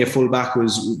Delaney, a full back,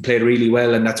 played really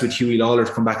well, and that's with Hughie Lawler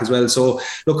to come back as well. So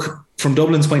look, from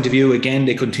Dublin's point of view, again,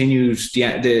 they continued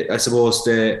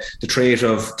the trait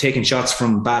of taking shots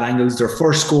from bad angles. Their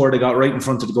first score, they got right in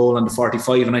front of the goal on the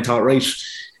 45, and I thought, right,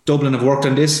 Dublin have worked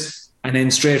on this. And then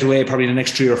straight away, probably the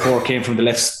next 3 or 4 came from the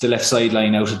left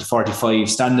sideline out at the 45,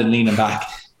 standing, leaning back.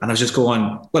 And I was just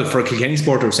going, well, for a Kilkenny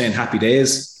supporter, I was saying happy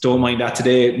days. Don't mind that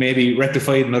today. Maybe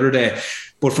rectified another day.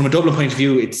 But from a Dublin point of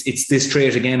view, it's this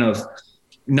trait again of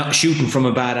not shooting from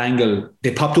a bad angle.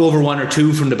 They popped over 1 or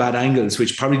 2 from the bad angles,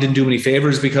 which probably didn't do any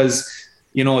favours because,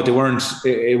 you know,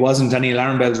 it wasn't any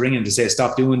alarm bells ringing to say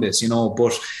stop doing this, you know.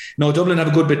 But no, Dublin have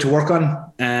a good bit to work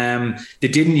on. They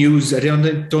didn't use, I don't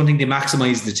think they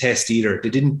maximised the test either. They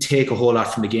didn't take a whole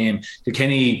lot from the game.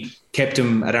 Kilkenny kept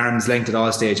him at arm's length at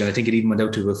all stage, and I think it even went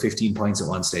out to about 15 points at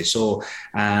one stage. So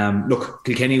look,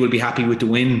 Kilkenny will be happy with the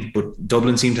win, but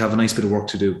Dublin seem to have a nice bit of work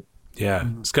to do. Yeah,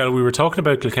 Scott, we were talking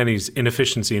about Kilkenny's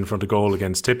inefficiency in front of goal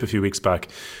against Tipp a few weeks back.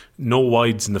 No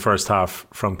wides in the first half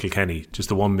from Kilkenny, just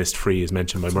the 1 missed free as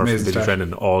mentioned by Murphy and Billy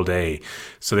Drennan all day.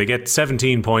 So they get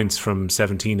 17 points from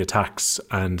 17 attacks,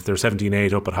 and they're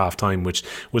 17-8 up at half time, which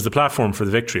was the platform for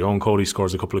the victory. Owen Cody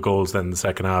scores a couple of goals then in the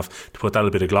second half to put that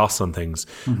little bit of gloss on things.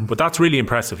 Mm-hmm. But that's really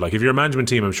impressive. Like, if you're a management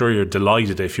team, I'm sure you're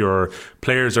delighted if your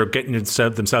players are getting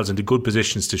themselves into good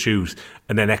positions to shoot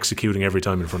and then executing every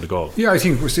time in front of goal. Yeah, I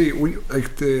think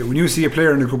when you see a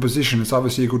player in a good position, it's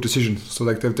obviously a good decision. So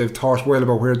like they've thought well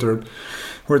about where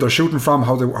they're shooting from,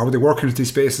 how they work into these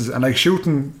spaces, and like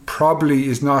shooting probably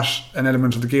is not an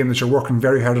element of the game that you're working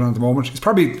very hard on at the moment. It's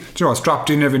probably, you know, it's dropped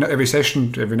in every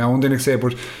session every now and then,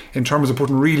 but in terms of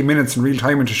putting real minutes and real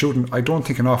time into shooting, I don't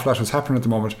think an awful lot is happening at the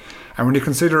moment. And when you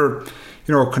consider,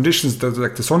 you know, conditions that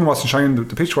like the sun wasn't shining,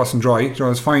 the pitch wasn't dry, you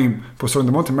know, it's fine. But so in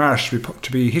the month of March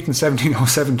to be hitting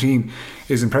 17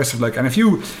 is impressive. Like, and if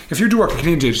you do what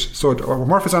Kilkenny did, so what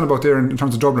Murphy's on about there in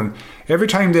terms of Dublin, every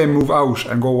time they move out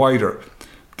and go wider,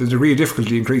 the degree of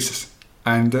difficulty increases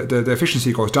and the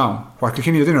efficiency goes down. What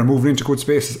Kilkenny are moving into good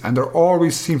spaces, and they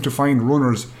always seem to find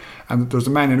runners, and there's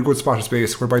a man in a good spot of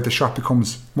space whereby the shot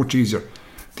becomes much easier.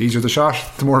 The easier the shot,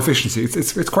 the more efficiency.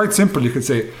 It's quite simple, you could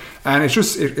say, and it's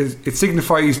just it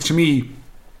signifies to me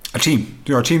a team,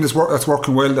 you know, a team that's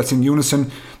working well, that's in unison,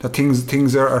 that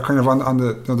things are kind of on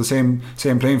the, you know, the same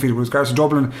playing field. With regards to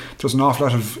Dublin, there's an awful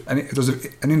lot of there's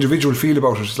an individual feel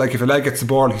about it. It's like if a lad gets the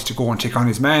ball, he's to go and take on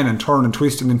his man and turn and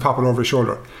twist and then pop it over his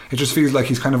shoulder. It just feels like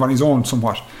he's kind of on his own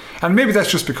somewhat. And maybe that's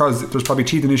just because there's probably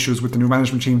teething issues with the new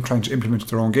management team trying to implement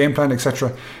their own game plan,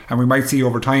 etc. And we might see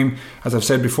over time, as I've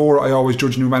said before, I always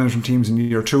judge new management teams in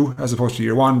year 2 as opposed to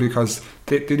year 1 because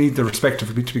they need the respect to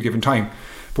be given time.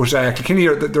 But Kilkenny,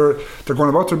 they're going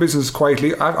about their business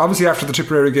quietly. Obviously, after the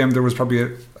Tipperary game, there was probably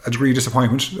a degree of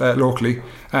disappointment locally.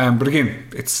 But again,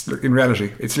 it's in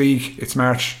reality, it's league, it's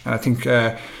March, and I think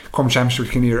come championship,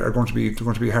 Kilkenny are going to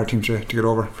be a hard team to get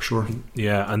over for sure.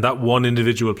 Yeah, and that one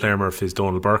individual player, Murph, is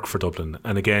Donald Burke for Dublin,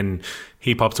 and again,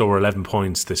 he pops over 11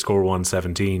 points. They score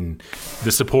 117.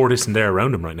 The support isn't there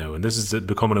around him right now, and this is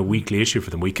becoming a weekly issue for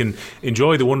them. We can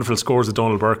enjoy the wonderful scores that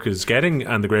Donald Burke is getting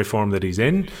and the great form that he's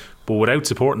in, but without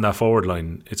supporting that forward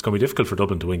line, it's going to be difficult for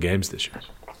Dublin to win games this year.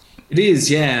 It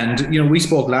is, yeah. And, we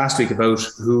spoke last week about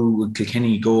who would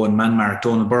Kilkenny go and man-mark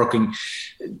Donald Burke. And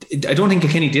I don't think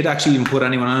Kilkenny did actually even put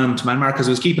anyone on him to man-mark because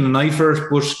it was keeping an eye for it.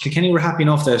 But Kilkenny were happy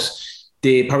enough that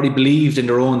they probably believed in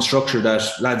their own structure that,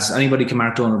 lads, anybody can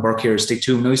mark Donald Burke here, stick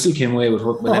to him. Now, he still came away with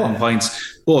 11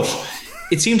 points. But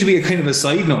it seemed to be a kind of a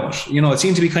side note. It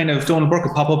seemed to be kind of Donald Burke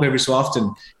would pop up every so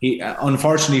often. He,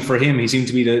 unfortunately for him, he seemed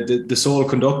to be the sole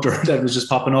conductor that was just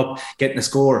popping up, getting a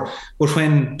score. But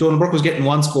when Donald Burke was getting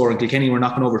one score and Kilkenny were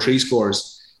knocking over 3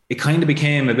 scores, it kind of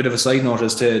became a bit of a side note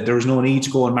as to there was no need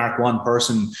to go and mark one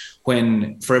person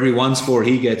when for every 1 score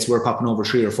he gets, we're popping over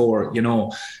 3 or 4,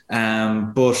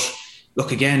 But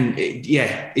look, again,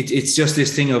 it's just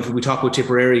this thing of, we talk about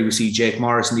Tipperary, we see Jake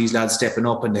Morris and these lads stepping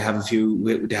up and they have a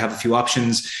few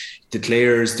options. The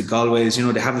Clares, the Galways,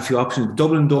 they have a few options. But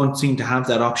Dublin don't seem to have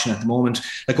that option at the moment.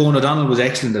 Like Owen O'Donnell was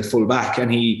excellent at full back,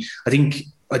 and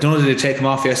I don't know did they take him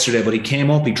off yesterday, but he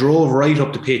came up, he drove right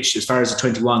up the pitch as far as the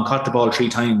 21, caught the ball 3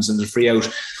 times and the free out,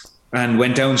 and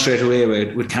went down straight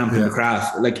away with Camp and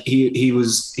McCrath. Like he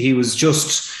was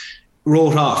just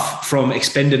wrote off from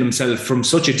expending himself from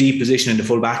such a deep position in the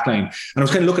full back line. And I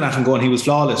was kind of looking at him going, he was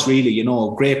flawless, really,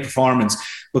 great performance.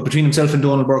 But between himself and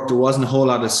Donald Burke, there wasn't a whole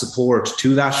lot of support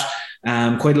to that.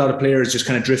 Quite a lot of players just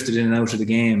kind of drifted in and out of the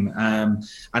game. And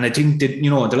I think that,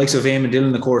 the likes of Eamon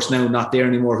Dillon, of course, now not there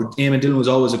anymore. Eamon Dillon was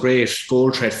always a great goal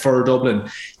threat for Dublin.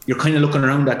 You're kind of looking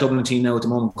around that Dublin team now at the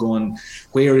moment going,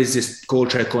 where is this goal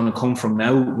threat going to come from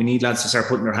now? We need lads to start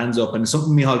putting their hands up. And it's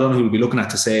something Micheál Donoghue will be looking at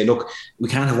to say, look, we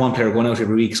can't have one player going out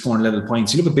every week scoring 11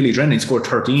 points. You look at Billy Drennan, he scored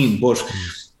 13, but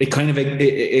it kind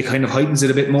of heightens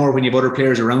it a bit more when you have other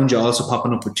players around you also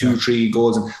popping up with 2-3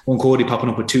 goals and one Cody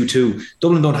popping up with 2-2.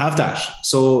 Dublin don't have that.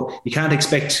 So you can't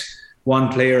expect one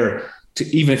player to,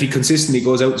 even if he consistently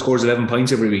goes out and scores 11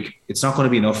 points every week, it's not going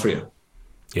to be enough for you.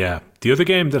 Yeah. The other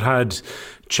game that had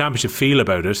championship feel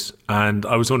about it, and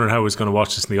I was wondering how I was going to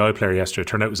watch this in the iPlayer yesterday. It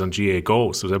turned out it was on GA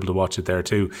Go, so I was able to watch it there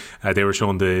too. They were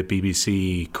showing the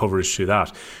BBC coverage through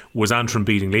that. Was Antrim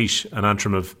beating Laois, and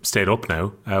Antrim have stayed up now,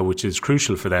 which is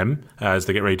crucial for them as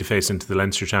they get ready to face into the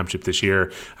Leinster Championship this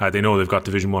year. They know they've got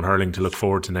Division 1 hurling to look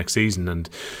forward to next season, and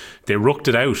they rooked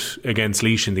it out against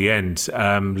Laois in the end.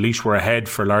 Laois were ahead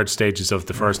for large stages of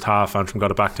the first half. Antrim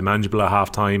got it back to manageable at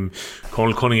half time.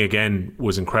 Conal Cunning again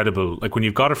was incredible. Like, when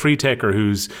you've got a free taker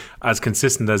who's as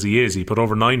consistent as he is, he put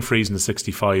over 9 frees in the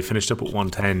 65, finished up at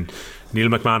 110. Neil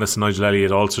McManus and Nigel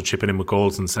Elliott also chipping in with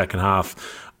goals in the second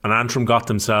half. And Antrim got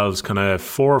themselves kind of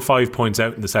 4 or 5 points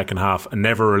out in the second half and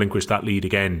never relinquished that lead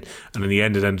again. And in the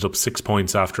end, it ended up 6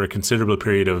 points after a considerable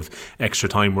period of extra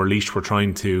time where Laois were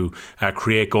trying to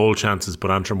create goal chances,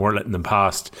 but Antrim weren't letting them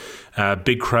past.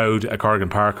 Big crowd at Corrigan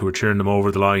Park who were cheering them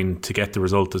over the line to get the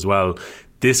result as well.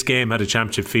 This game had a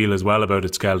championship feel as well about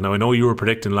its scale. Now, I know you were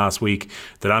predicting last week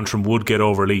that Antrim would get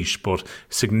over Laois, but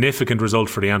significant result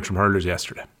for the Antrim hurlers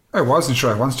yesterday. I wasn't sure.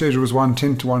 At one stage it was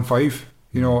 1-10 to 1-5.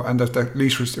 And that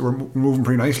Laois were moving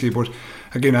pretty nicely. But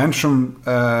again, Antrim,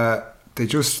 they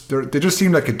just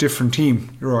seem like a different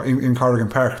team, in Corrigan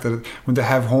Park. That when they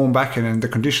have home backing and the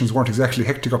conditions weren't exactly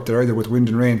hectic up there either with wind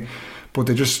and rain, but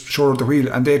they just showed up the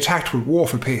wheel and they attacked with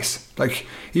woeful pace. Like,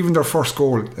 even their first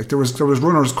goal, like there was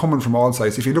runners coming from all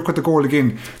sides. If you look at the goal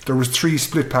again, there was 3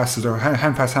 split passes, or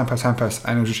hand pass,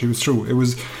 and he was through. It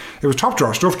was top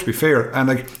drawer stuff, to be fair. And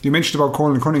like you mentioned about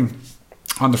Conal Cunning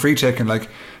on the free taking, like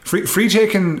free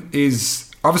taking is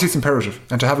obviously it's imperative,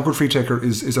 and to have a good free taker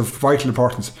is of vital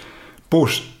importance.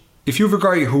 But if you have a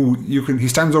guy who he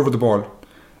stands over the ball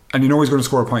and he's going to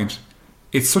score a point,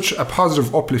 it's such a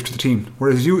positive uplift to the team.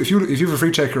 Whereas if you have a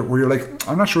free taker where you're like,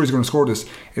 I'm not sure he's going to score this,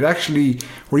 it actually,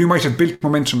 where you might have built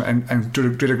momentum and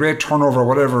did a great turnover or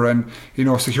whatever, and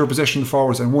secure possession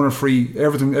forwards and won a free,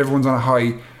 everyone's on a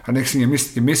high, and next thing you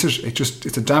miss it,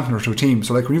 it's a dampener to a team.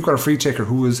 So like when you've got a free taker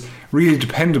who is really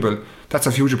dependable, that's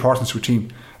of huge importance to a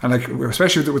team. And like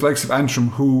especially with the likes of Antrim,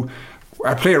 who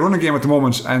are playing a running game at the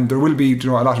moment, and there will be a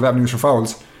lot of avenues for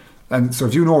fouls. And so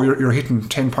if you're hitting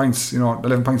 10 points,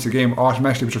 11 points a game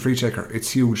automatically with your free taker,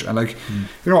 it's huge. And like,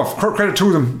 credit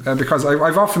to them, because I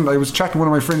was chatting to one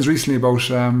of my friends recently about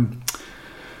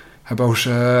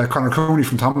Conor Cooney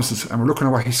from Thomas's, and we're looking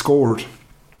at what he scored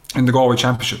in the Galway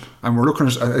Championship, and we're looking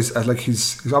at like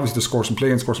he's obviously to score some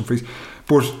play and score some frees,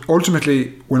 but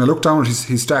ultimately when I look down at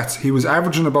his stats, he was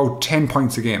averaging about 10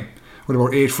 points a game with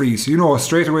about 8 frees. So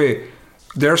straight away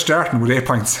they're starting with 8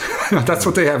 points. That's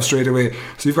what they have straight away.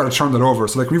 So you've got to turn that over.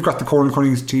 So like we've got the Conal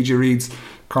Cunnings, TJ Reeds,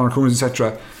 Conor Coons,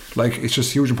 etc. Like it's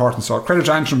just huge importance. So credit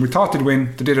to Antrim. We thought they'd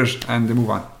win, they did it, and they move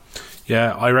on.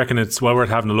 Yeah, I reckon it's well worth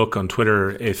having a look on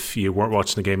Twitter if you weren't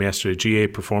watching the game yesterday. GA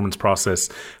Performance Process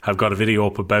have got a video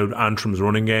up about Antrim's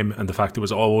running game and the fact it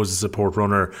was always a support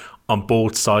runner on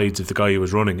both sides of the guy who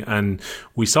was running. And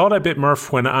we saw that bit,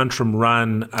 Murph, when Antrim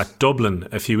ran at Dublin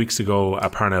a few weeks ago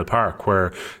at Parnell Park,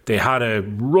 where they had a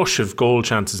rush of goal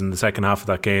chances in the second half of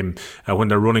that game when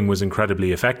their running was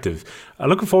incredibly effective.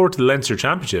 Looking forward to the Leinster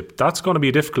Championship. That's going to be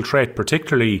a difficult trait,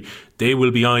 particularly they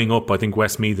will be eyeing up, I think,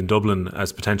 Westmeath and Dublin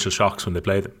as potential shocks when they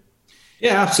play them.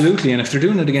 Yeah, absolutely. And if they're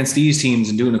doing it against these teams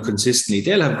and doing it consistently,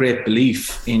 they'll have great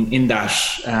belief in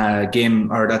that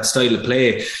game or that style of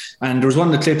play. And there was one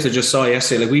of the clips I just saw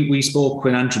yesterday. Like we spoke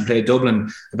when Antrim played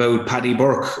Dublin about Paddy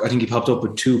Burke. I think he popped up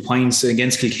with 2 points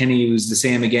against Kilkenny. He was the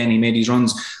same again. He made these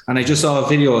runs. And I just saw a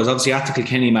video. I was obviously at the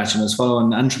Kilkenny match and I was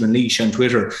following Antrim and Laois on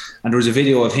Twitter. And there was a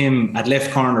video of him at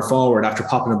left corner forward after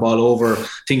popping the ball over. I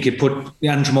think it put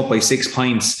Antrim up by 6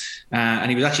 points.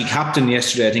 And he was actually captain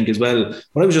yesterday, I think, as well.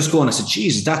 But I was just going, I said,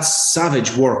 Jesus, that's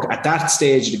savage work at that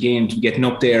stage of the game to be getting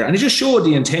up there. And it just showed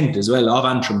the intent as well of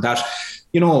Antrim that,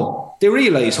 you know, they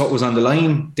realised what was on the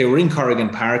line. They were in Corrigan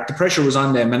Park. The pressure was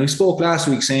on them. And we spoke last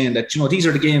week saying that, you know, these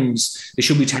are the games they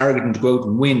should be targeting to go out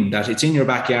and win, that it's in your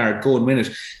backyard, go and win it.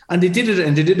 And they did it,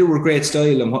 and they did it with great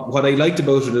style. And what I liked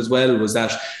about it as well was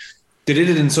that they did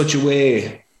it in such a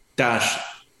way that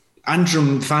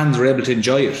Antrim fans were able to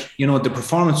enjoy it. You know, the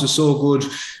performance was so good.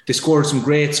 They scored some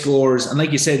great scores. And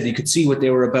like you said, you could see what they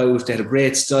were about. They had a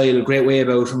great style, a great way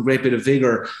about them, great bit of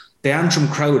vigour. The Antrim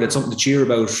crowd had something to cheer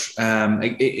about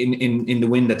in the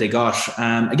win that they got.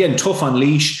 Again, tough on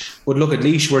Laois, but look, at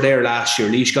Laois were there last year.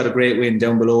 Laois got a great win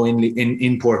down below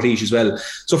in Port Laois as well.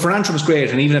 So for Antrim was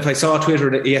great. And even if I saw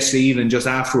Twitter yesterday evening just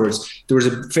afterwards, there was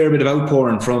a fair bit of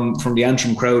outpouring from the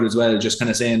Antrim crowd as well, just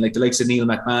kind of saying like the likes of Neil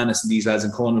McManus and these lads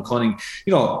and Conal Cunning,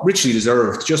 you know, richly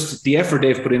deserved. Just the effort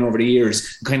they've put in over the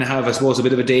years, kind of have, I suppose, a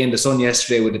bit of a day in the sun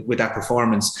yesterday with that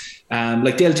performance.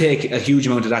 Like they'll take a huge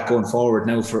amount of that going forward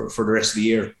now for the rest of the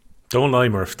year. Don't lie,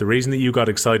 Murph. The reason that you got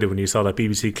excited when you saw that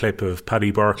BBC clip of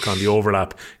Paddy Burke on the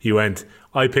overlap, you went,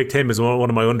 I picked him as one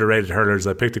of my underrated hurlers.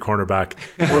 I picked a cornerback.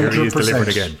 Here he is delivering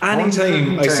again.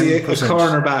 Anytime I see a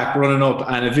cornerback running up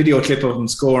and a video clip of him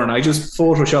scoring, I just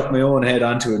Photoshop my own head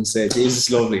onto it and say,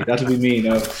 Jesus, lovely. That'll be me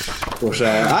now. But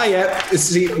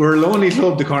see, we're a lonely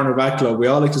club, the cornerback club. We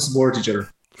all like to support each other.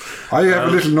 I have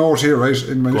a little note here, right,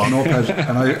 in my little notepad,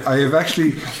 and I have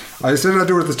actually, I said I'd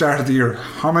do it at the start of the year.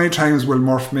 How many times will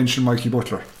Murph mention Mikey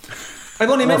Butler?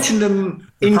 I've only mentioned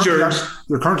him injured.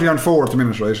 You're currently on 4 at the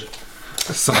minute, right?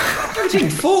 So, I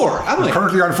think 4, am I?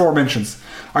 Currently on 4 mentions.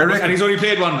 I reckon, and he's only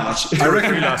played 1 match.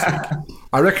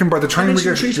 I reckon by the time we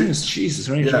get to Jesus,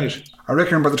 right. I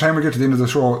reckon by the time we get to the end of the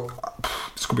show,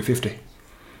 this could be 50.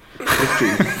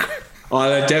 50.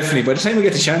 Oh, definitely. By the time we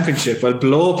get to Championship, I'll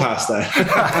blow past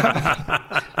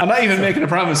that. I'm not even making a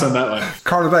promise on that one.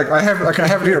 Cornerback, I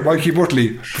have it here, Mikey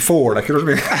Butley, 4. Like, you know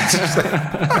what I mean?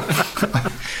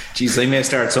 Jeez, I may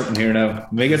start something here now.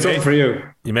 May get something for you.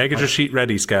 You may get your sheet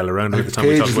ready, Scale, around by the time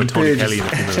we talk about Tony Kelly in a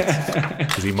few minutes,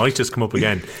 because he might just come up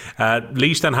again.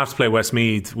 Laois then have to play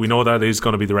Westmeath. We know that is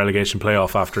going to be the relegation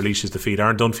playoff after Laois's defeat.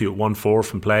 Aaron Dunphy at 1-4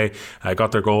 from play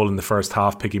got their goal in the first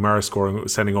half. Piggy Morris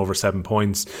sending over 7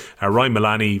 points. Ryan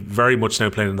Mullaney very much now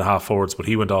playing in the half forwards, but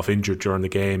he went off injured during the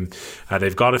game.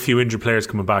 They've got a few injured players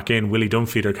coming back in. Willie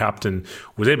Dunphy, their captain,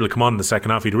 was able to come on in the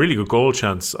second half. He had a really good goal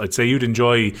chance. I'd say you'd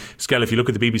enjoy, Skell, if you look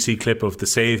at the BBC clip of the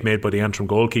save made by the Antrim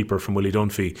goalkeeper from Willie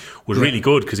Dunphy, was really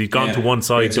good because he'd gone to one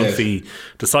side. Dunphy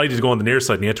decided to go on the near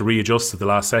side and he had to readjust at the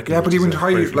last second. Yeah, but he went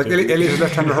high, like Elliott's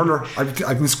left-hander hurler. I've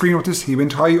been screening with this. He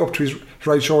went high up to his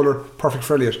right shoulder, perfect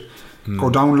for Elliott. Go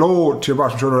down low to your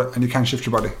bottom shoulder and you can't shift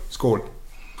your body. It's goal.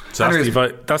 So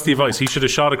that's the advice. He should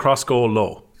have shot across goal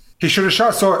low. He should have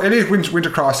shot. So Elliott went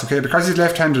across, okay, because he's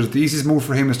left-handed, the easiest move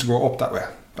for him is to go up that way.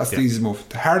 That's the easiest move.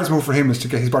 The hardest move for him is to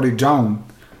get his body down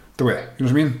the way. You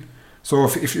know what I mean? So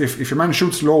if your man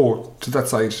shoots low to that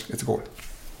side, it's a goal.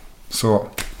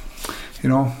 So, you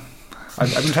know,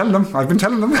 I've been telling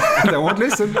them. They won't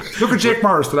listen. Look at Jake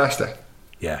Morris the last day.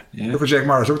 Yeah. Look at Jake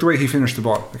Morris. Look at the way he finished the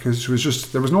ball, because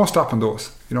there was no stopping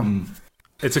those, you know.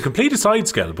 It's a complete aside,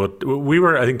 Skell, but we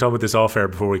were, I think, talking about this off air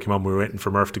before we came on. We were waiting for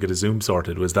Murph to get a Zoom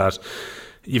sorted. Was that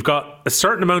you've got a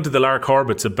certain amount of the Lar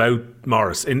Corbett's about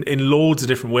Morris in loads of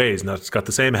different ways. Now, he's got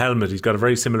the same helmet, he's got a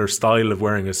very similar style of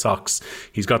wearing his socks,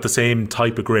 he's got the same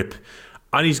type of grip,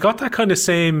 and he's got that kind of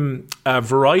same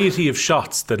variety of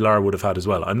shots that Lar would have had as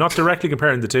well. I'm not directly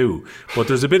comparing the two, but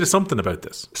there's a bit of something about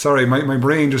this. Sorry, my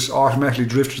brain just automatically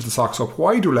drifted the socks up.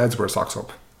 Why do lads wear socks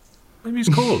up? Maybe he's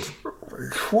cold.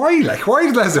 Why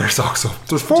do lads wear socks up?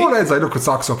 There's 4 lads I look at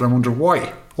socks up and I wonder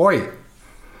why. I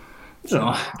don't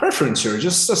know, preference, sure.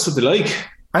 Just that's what they like.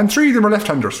 And 3 of them are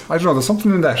left-handers. I don't know, there's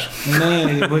something in that.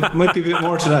 No, might be a bit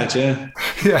more to that, yeah.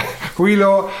 Yeah,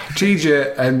 Wheelo,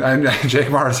 TJ and Jake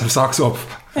Morris have socks up.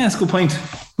 Yeah, that's a good point.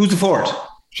 Who's the fourth?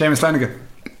 Seamus Flanagan.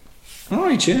 All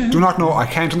right, yeah. Do not know. I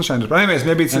can't understand it. But anyways,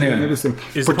 maybe it's him.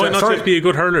 Is the point not to be a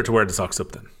good hurler to wear the socks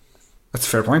up then? That's a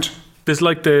fair point. There's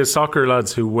like the soccer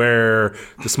lads who wear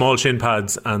the small shin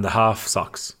pads and the half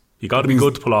socks. You got to be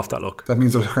good to pull off that look. That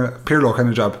means a Pirlo kind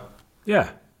of job. Yeah.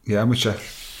 Yeah, I'm with you.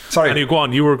 Sorry. And you go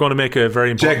on. You were going to make a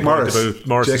very important point about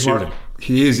Morris' shooting.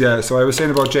 He is, yeah. So I was saying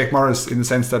about Jake Morris in the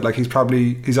sense that like he's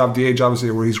of the age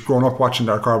obviously where he's grown up watching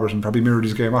Dark Corbett and probably mirrored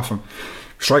his game off him.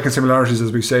 Striking similarities,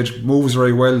 as we said, moves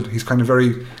very well. He's kind of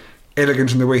very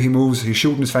elegant in the way he moves. His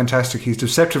shooting is fantastic. He's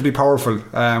deceptively powerful,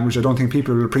 which I don't think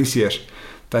people will appreciate.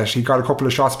 That he got a couple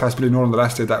of shots past Billy Nolan the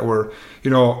last day that were,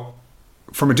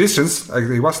 from a distance.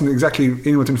 He wasn't exactly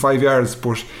in within 5 yards,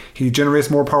 but he generates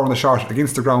more power in the shot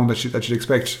against the ground that you'd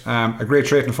expect. A great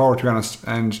trait in forward, to be honest.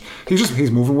 And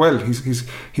he's moving well.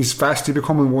 He's fastly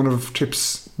becoming one of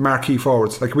Tipp's marquee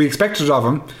forwards. Like we expected of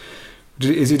him.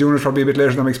 Is he doing it probably a bit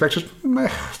later than we expected?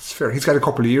 It's fair. He's got a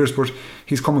couple of years, but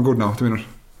he's coming good now, doing it.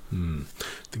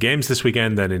 The games this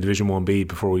weekend then in Division 1B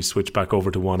before we switch back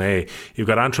over to 1A. You've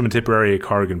got Antrim and Tipperary at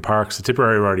Corrigan Park. So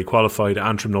Tipperary are already qualified.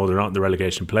 Antrim know they're not in the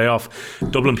relegation playoff.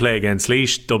 Dublin play against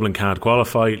Laois. Dublin can't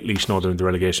qualify. Laois know they're in the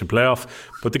relegation playoff.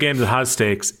 But the game that has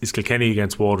stakes is Kilkenny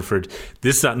against Waterford.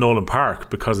 This is at Nolan Park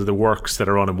because of the works that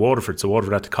are on in Waterford. So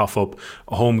Waterford had to cough up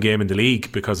a home game in the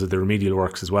league because of the remedial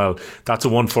works as well. That's a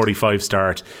 1:45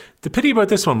 start. The pity about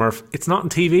this one, Murph, it's not on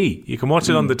TV. You can watch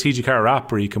it on the TG Car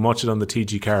app or you can watch it on the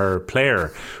TG Car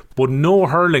player. But no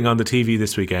hurling on the TV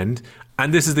this weekend.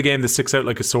 And this is the game that sticks out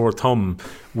like a sore thumb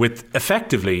with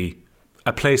effectively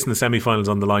a place in the semi-finals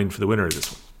on the line for the winner of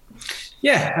this one.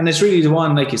 Yeah, and it's really the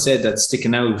one, like you said, that's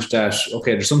sticking out that,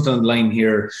 okay, there's something on the line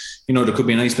here. There could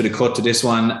be a nice bit of cut to this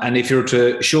one. And if you were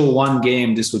to show one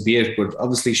game, this would be it. But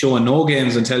obviously showing no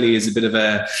games on telly is a bit of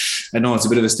a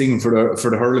sting for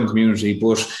the hurling community.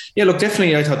 But yeah, look,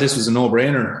 definitely I thought this was a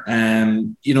no-brainer.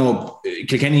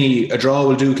 Kilkenny, a draw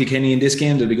will do Kilkenny in this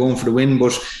game. They'll be going for the win.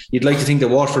 But you'd like to think that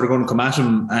Waterford are going to come at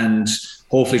them and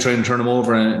hopefully try and turn them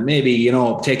over and maybe,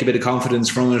 take a bit of confidence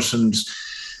from it and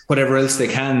whatever else they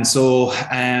can. So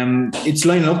it's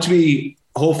lining up to be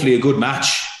hopefully a good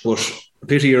match, but a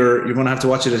pity you're going to have to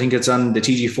watch it. I think it's on the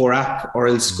TG4 app or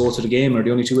else go to the game, are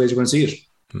the only two ways you're going to see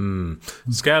it.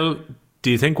 Skell,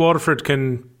 do you think Waterford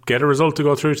can get a result to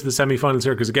go through to the semi-finals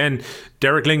here? Because again,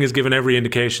 Derek Ling has given every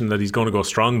indication that he's going to go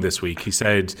strong this week. He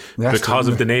said because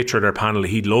of the nature of their panel,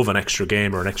 he'd love an extra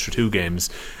game or an extra 2 games.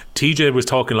 TJ was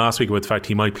talking last week about the fact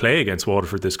he might play against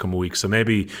Waterford this coming week, so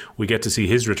maybe we get to see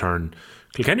his return.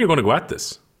 Kilkenny are going to go at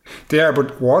this. They are,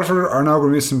 but Waterford are now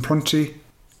going to miss Prunty,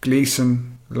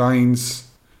 Gleeson, Lyons.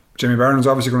 Jamie Barron's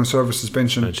obviously going to serve a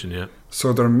suspension. Yeah.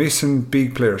 So they're missing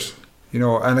big players.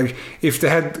 And if they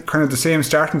had kind of the same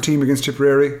starting team against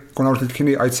Tipperary going out to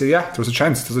Kilkenny, I'd say there's a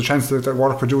chance that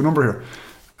Waterford could do a number here.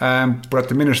 But at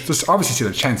the minute, there's obviously still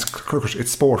a chance.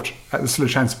 It's sport. There's still a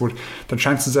chance, but the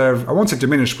chances are, I won't say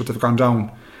diminished, but they've gone down.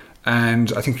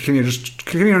 And I think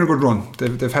Kilkenny are on a good run.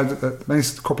 They've had a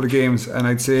nice couple of games, and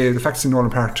I'd say the fact it's in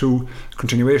Nolan Park 2,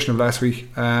 continuation of last week,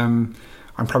 I'm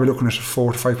probably looking at a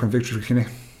 4 to 5 point victory for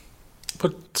Kilkenny.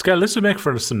 But Skell, this would make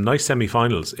for some nice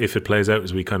semi-finals if it plays out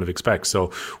as we kind of expect.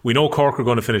 So we know Cork are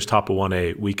going to finish top of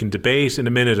 1A. We can debate in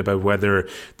a minute about whether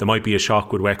there might be a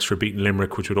shock with Wexford beating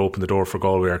Limerick, which would open the door for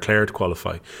Galway or Clare to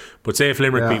qualify. But say if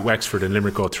Limerick beat Wexford and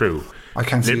Limerick go through, I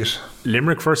can't see it.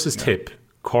 Limerick versus Tipp,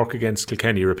 Cork against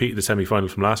Kilkenny, repeat the semi-final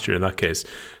from last year in that case.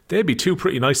 They'd be 2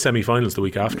 pretty nice semi-finals the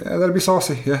week after. Yeah, that'll be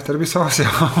saucy.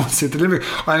 I won't say the Limerick.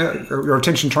 Your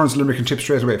attention turns to Limerick and Tipp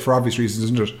straight away for obvious reasons,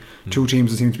 isn't it? 2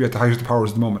 teams that seem to be at the height of the powers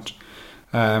at the moment.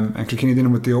 And Kilkenny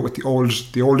dealing with the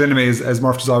old enemy, as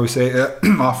Murph does always say,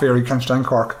 off air he can't stand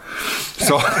Cork.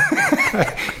 So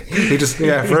he just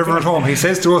forever at home. He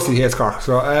says to us he hates Cork.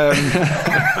 So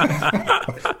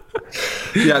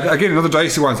yeah, again another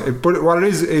dicey one. But what it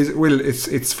is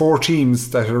it's 4 teams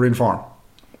that are in form.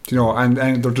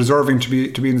 And they're deserving to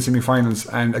be in the semi-finals.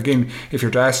 And again, if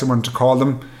you're to ask someone to call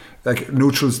them, like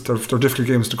neutrals, they're difficult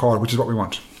games to call, which is what we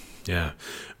want. Yeah,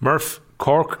 Murph,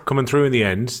 Cork coming through in the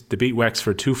end. They beat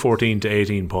Wexford 214 to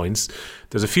 18 points.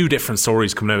 There's a few different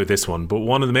stories coming out of this one, but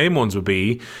one of the main ones would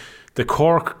be the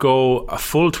Cork go a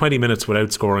full 20 minutes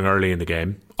without scoring early in the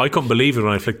game. I couldn't believe it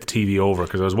when I flicked the TV over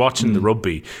because I was watching the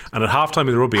rugby, and at half-time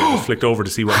of the rugby I just flicked over to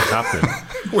see what was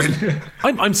happening.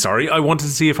 I'm sorry, I wanted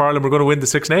to see if Ireland were going to win the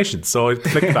Six Nations, so I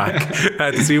flicked back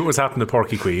to see what was happening at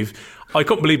Porky Queeve. I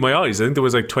couldn't believe my eyes. I think there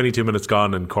was like 22 minutes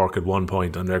gone and Cork had 1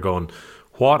 point, and they're going,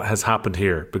 what has happened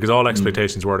here? Because all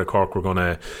expectations were that Cork were going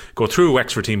to go through a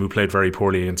Wexford team who played very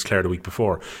poorly against Clare the week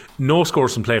before. No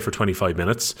scores from play for 25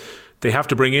 minutes. They have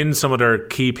to bring in some of their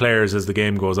key players as the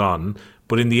game goes on,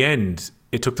 but in the end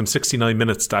it took them 69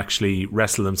 minutes to actually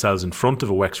wrestle themselves in front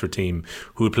of a Wexford team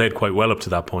who had played quite well up to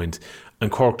that point, and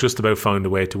Cork just about found a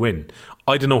way to win.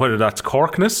 I don't know whether that's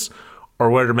Corkness or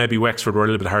whether maybe Wexford were a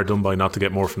little bit hard done by not to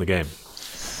get more from the game.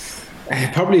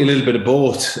 Probably a little bit of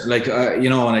both. Like,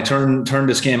 when I turned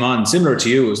this game on, similar to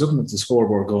you, I was looking at the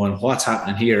scoreboard going, what's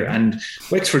happening here? And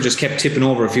Wexford just kept tipping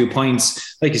over a few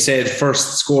points. Like you said,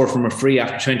 first score from a free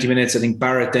after 20 minutes. I think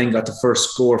Barrett then got the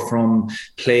first score from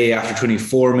play after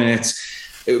 24 minutes.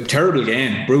 Terrible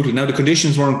game, brutal. Now, the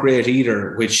conditions weren't great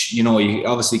either, which,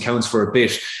 obviously counts for a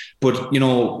bit. But,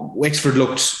 Wexford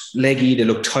looked leggy, they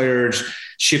looked tired,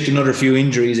 shipped another few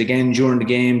injuries again during the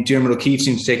game. Diarmuid O'Keefe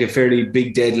seemed to take a fairly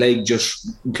big dead leg just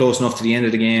close enough to the end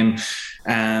of the game.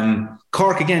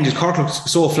 Cork looked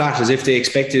so flat, as if they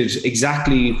expected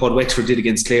exactly what Wexford did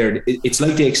against Clare. It's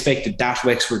like they expected that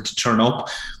Wexford to turn up,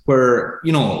 where,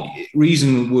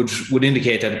 reason would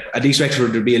indicate that at least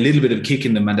Wexford would be a little bit of kick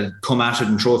in them and they'd come at it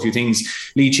and throw a few things.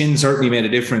 Lee Chin certainly made a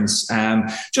difference.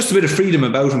 Just a bit of freedom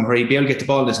about him, where he'd be able to get the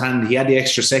ball in his hand. He had the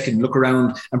extra second, look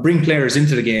around and bring players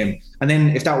into the game. And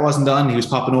then if that wasn't on, he was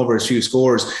popping over a few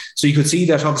scores. So you could see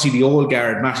that obviously the old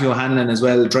guard, Matthew O'Hanlon as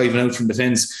well, driving out from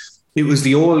defence. It was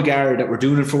the old guard that were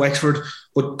doing it for Wexford.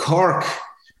 But Cork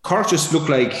just looked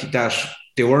like that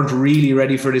they weren't really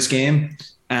ready for this game.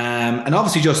 And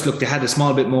obviously they had a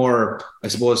small bit more, I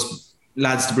suppose,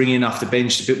 lads to bring in off the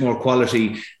bench, a bit more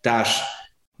quality, that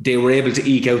they were able to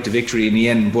eke out the victory in the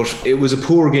end. But it was a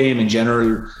poor game in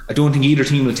general. I don't think either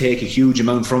team will take a huge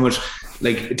amount from it.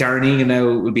 Like, Darren Egan now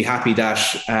will be happy that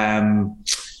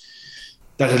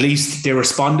at least they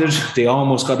responded. They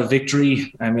almost got a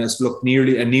victory. I mean, it's looked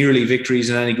nearly victory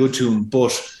isn't any good to them,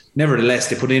 but nevertheless,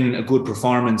 they put in a good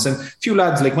performance. And a few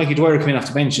lads like Mikey Dwyer came in off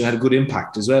the bench and had a good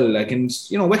impact as well.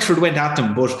 Wexford went at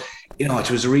them, but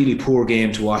it was a really poor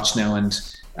game to watch now. And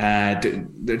I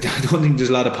don't think there's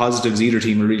a lot of positives either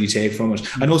team will really take from it.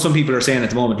 I know some people are saying at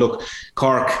the moment, look,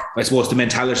 Cork, I suppose the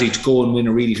mentality to go and win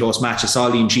a really close match. I saw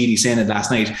Liam Sheedy saying it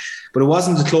last night, but it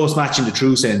wasn't a close match in the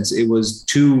true sense. It was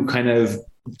two kind of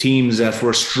teams that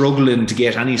were struggling to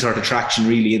get any sort of traction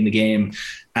really in the game,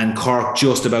 and Cork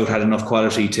just about had enough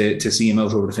quality to see him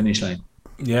out over the finish line.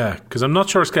 Yeah, because I'm not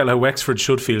sure, Skell, how Wexford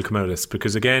should feel come out of this,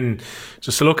 because again,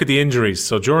 just to look at the injuries.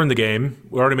 So during the game,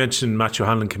 we already mentioned Matthew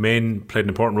O'Hanlon came in, played an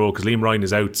important role because Liam Ryan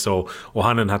is out, so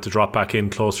O'Hanlon had to drop back in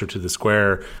closer to the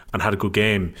square and had a good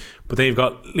game. But then you've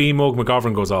got Liam Og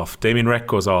McGovern goes off, Damien Reck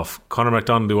goes off, Conor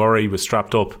McDonald, who already was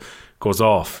strapped up, goes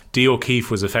off. D. O'Keefe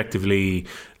was effectively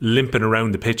limping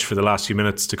around the pitch for the last few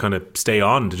minutes to kind of stay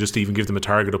on, to just even give them a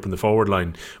target up in the forward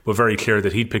line, but very clear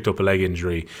that he'd picked up a leg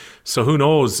injury. So who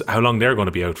knows how long they're going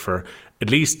to be out for.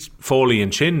 At least Foley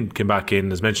and Chin came back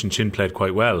in. As mentioned, Chin played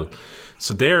quite well.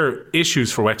 So they're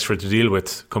issues for Wexford to deal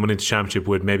with coming into Championship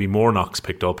with maybe more knocks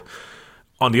picked up.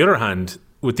 On the other hand,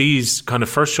 with these kind of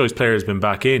first choice players been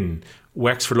back in,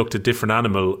 Wexford looked a different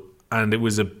animal, and it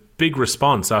was a big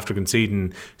response after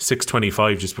conceding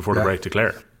 6-25 just before the break to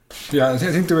Clare. Yeah, I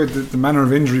think the manner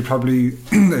of injury probably, I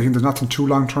think there's nothing too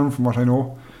long term from what I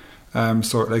know.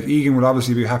 So like Egan would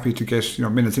obviously be happy to get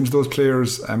minutes into those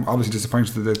players. Obviously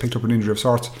disappointed that they picked up an injury of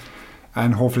sorts,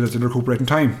 and hopefully that they'll recuperate in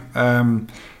time.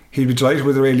 He'd be delighted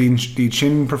with the way Lee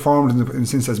Chin performed in the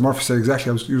sense, as Murphy said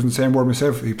exactly, I was using the same word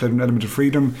myself. He played an element of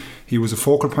freedom. He was a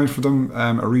focal point for them,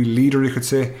 a real leader, you could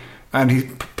say. And he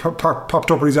popped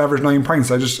up with his average 9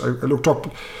 points. I looked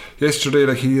up yesterday,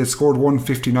 like he had scored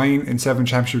 159 in 7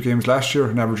 championship games last year,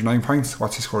 an average 9 points.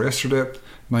 What's he score yesterday?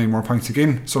 9 more points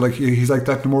again. So like he's like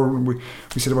that. The more we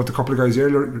said about the couple of guys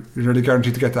earlier, you're really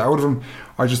guaranteed to get that out of him.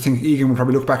 I just think Egan will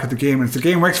probably look back at the game, and it's the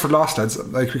game Wexford lost, lads.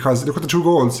 Like, because look at the 2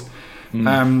 goals.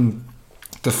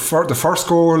 The first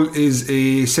goal is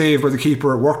a save by the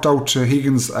keeper, worked out to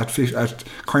Higgins at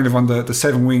kind of on the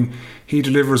 7 wing. He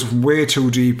delivers from way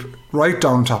too deep, right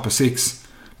down top of 6.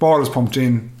 Ball is pumped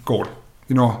in, goal.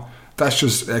 That's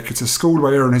just like, it's a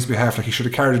schoolboy error on his behalf. Like, he should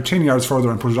have carried it 10 yards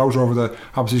further and put it out over the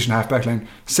opposition half back line.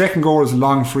 Second goal is a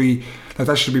long free. Like,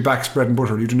 that should be back spread and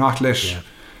butter. You do not let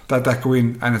that go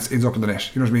in and it ends up in the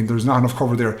net. You know what I mean? There's not enough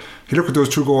cover there. You look at those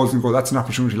 2 goals and go, that's an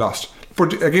opportunity lost.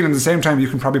 But again, at the same time, you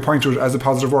can probably point to it as a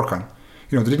positive work on.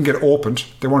 They didn't get opened.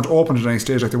 They weren't opened at any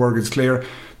stage like they were against Clare.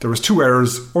 There was 2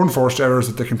 errors, unforced errors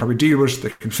that they can probably deal with, they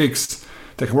can fix,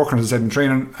 they can work on, as I said, in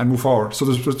training and move forward. So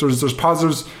there's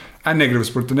positives and negatives.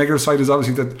 But the negative side is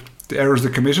obviously that the errors they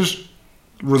committed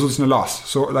results in a loss.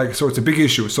 So it's a big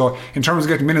issue. So in terms of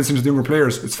getting minutes into the younger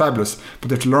players, it's fabulous, but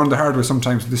they have to learn the hard way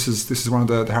sometimes. This is one of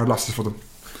the hard losses for them.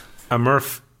 And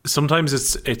Murph, sometimes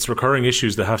it's recurring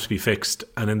issues that have to be fixed,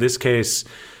 and in this case,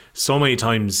 so many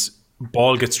times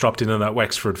ball gets dropped in on that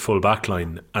Wexford full back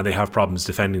line and they have problems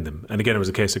defending them. And again, it was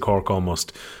a case of Cork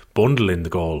almost bundle in the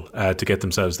goal to get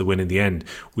themselves the win in the end.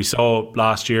 We saw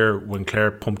last year when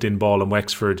Clare pumped in ball and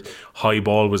Wexford, high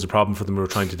ball was a problem for them who were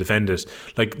trying to defend it.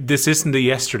 Like, this isn't the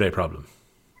yesterday problem.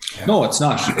 No, it's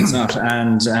not.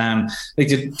 And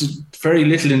very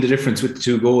little in the difference with the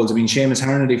two goals. I mean, Seamus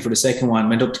Harnedy for the second one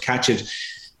went up to catch it.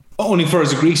 Only for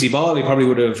as a greasy ball, he probably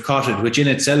would have caught it, which in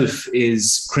itself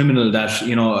is criminal that,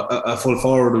 you know, a full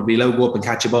forward would be allowed to go up and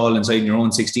catch a ball inside your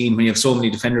own 16 when you have so many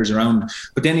defenders around.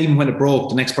 But then even when it broke,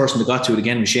 the next person that got to it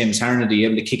again was Seamus Harnedy,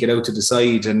 able to kick it out to the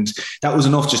side. And that was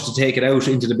enough just to take it out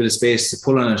into the bit of space to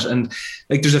pull on it. And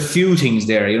like, there's a few things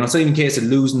there. You know, it's not even a case of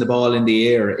losing the ball in the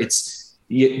air.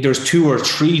 There's 2 or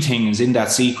 3 things in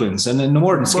that sequence. And then the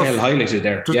Morton scale highlighted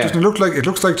there. Doesn't it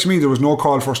looks like to me there was no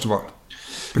call, first of all.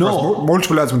 Because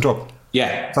multiple lads went up.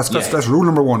 Yeah. That's rule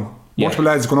number 1. Multiple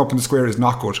lads going up in the square is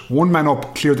not good. One man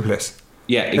up, clear the place.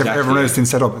 Yeah, exactly. Everyone else didn't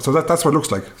set up. So that's what it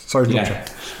looks like. Sorry to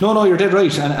interrupt you. No, you're dead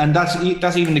right. And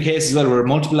that's even the case as well, where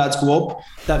multiple lads go up.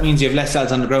 That means you have less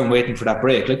lads on the ground waiting for that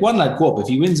break. Like, one lad go up. If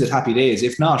he wins it, happy days.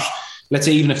 If not, let's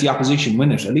say even if the opposition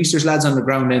win it, at least there's lads on the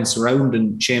ground then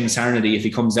surrounding Seamus Harnedy if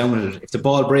he comes down with it. If the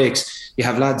ball breaks, you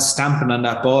have lads stamping on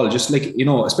that ball. Just like, you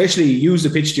know, especially use the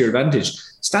pitch to your advantage.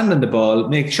 Stand on the ball,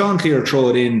 make Sean Clear throw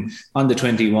it in on the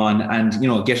 21 and, you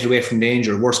know, get it away from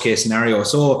danger, worst case scenario.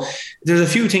 So there's a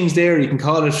few things there. You can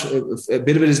call it, a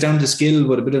bit of it is down to skill,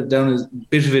 but a bit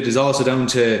of it is also down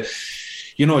to,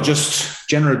 you know, just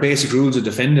general basic rules of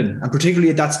defending. And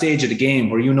particularly at that stage of the game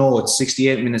where, you know, it's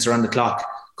 68 minutes around the clock.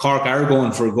 Cork are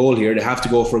going for a goal here. They have to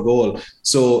go for a goal.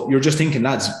 So you're just thinking,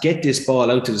 lads, get this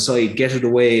ball out to the side, get it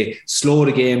away, slow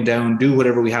the game down, do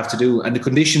whatever we have to do. And the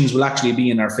conditions will actually be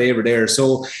in our favour there.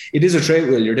 So it is a trade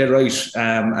wheel, you're dead right.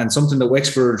 And something that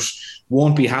Wexford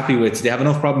won't be happy with. They have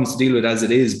enough problems to deal with as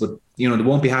it is, but, you know, they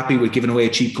won't be happy with giving away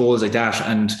cheap goals like that.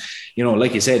 And, you know,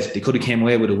 like you said, they could have came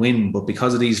away with a win, but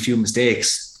because of these few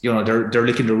mistakes, you know, they're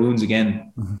licking their wounds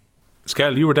again. Mm-hmm.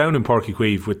 Skell, you were down in Páirc Uí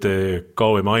Chaoimh with the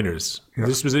Galway Miners. Yeah.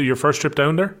 Was it your first trip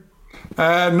down there?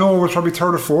 No, it was probably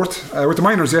 3rd or 4th. With the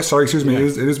Miners, yes, sorry, excuse me.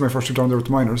 It is my first trip down there with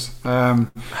the Miners.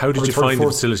 How did you find the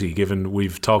facility, given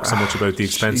we've talked so much about the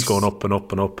expense going up and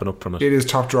up and up and up on it? It is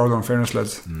top drawer, though, in fairness,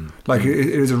 lads. Like, it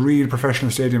is a real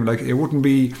professional stadium. Like, it wouldn't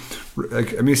be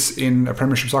like a miss in a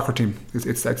Premiership soccer team.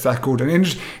 It's that good. And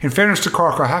in fairness to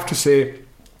Cork, I have to say,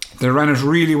 they ran it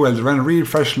really well. They ran it really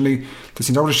professionally. They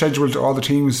sent out a schedule to all the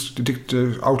teams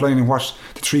outlining what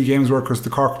the 3 games were, because the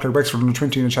Cork played Wexford on the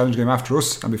 20 in a challenge game after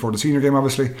us and before the senior game,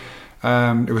 obviously.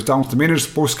 It was down to the minute.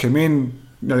 Bus came in,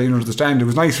 nearly into the stand. It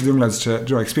was nice for the young lads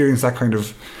to experience that kind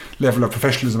of level of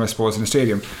professionalism, I suppose, in a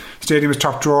stadium. The stadium is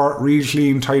top drawer, really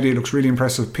clean, tidy. It looks really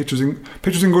impressive. Pitch was in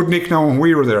good nick now when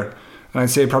we were there. And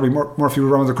I'd say probably Murphy were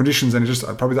around the conditions, and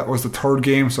probably that was the 3rd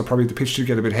game, so probably the pitch did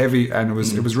get a bit heavy, and it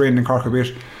was raining in Cork a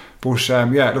bit. But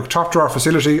look, top drawer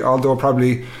facility, although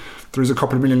probably there is a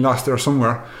couple of million lost there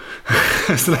somewhere.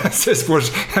 So that's it.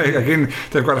 But again,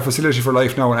 they've got a facility for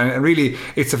life now, and really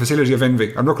it's a facility of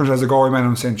envy. I'm looking at it as a Galway man and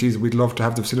I'm saying, geez, we'd love to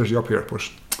have the facility up here, but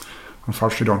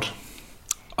unfortunately don't.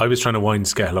 I was trying to wind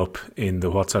Skell up in the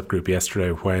WhatsApp group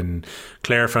yesterday when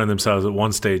Clare found themselves at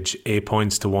one stage 8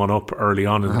 points to 1 up early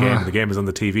on in the game. The game was on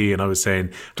the TV, and I was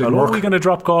saying, how are we going to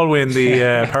drop Galway in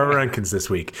the power rankings this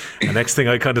week? And next thing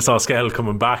I kind of saw Skell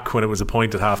coming back when it was a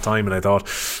point at half time, and I thought,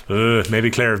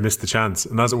 maybe Clare have missed the chance.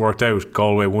 And as it worked out,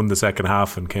 Galway won the second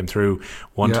half and came through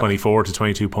 124 to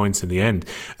 22 points in the end.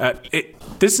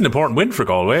 This is an important win for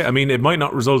Galway. I mean, it might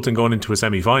not result in going into a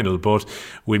semi-final, but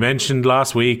we mentioned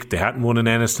last week they hadn't won in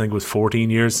Ennis. I think it was 14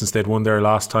 years since they'd won there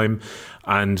last time,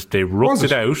 and they rooked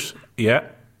it out. Yeah,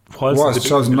 it was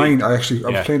 2009. I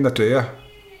was playing that day. Yeah,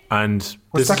 and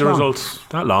this is a result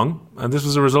that long, and this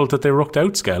was a result that they rooked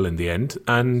out Skell in the end.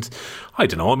 And I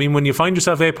don't know. I mean, when you find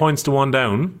yourself 8 points to 1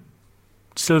 down, you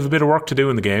still have a bit of work to do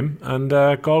in the game, and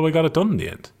Galway got it done in the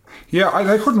end. Yeah,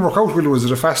 I couldn't work out, was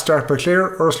it a fast start by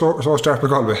Clare or a slow start by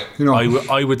Galway? You know,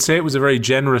 I would say it was a very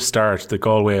generous start that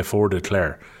Galway afforded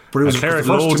Clare. But it was Clare had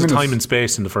loads of time and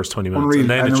space in the first 20 minutes. Unreal,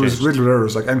 and it was riddled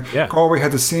errors. Galway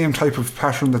had the same type of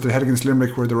pattern that they had against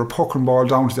Limerick, where they were pucking ball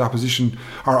down to the opposition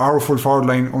or our full forward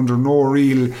line under no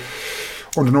real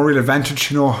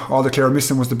advantage. You know, all the Clare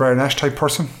missing was the Brian Ash type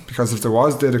person, because if there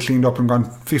was, they'd have cleaned up and gone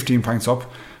 15 points up.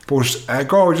 But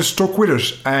Galway just stuck with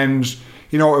it, and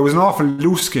you know, it was an awful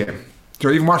loose game.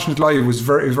 even watching it live was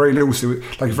very loose. It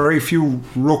was like very few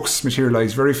rucks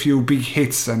materialised, very few big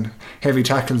hits and heavy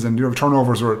tackles, and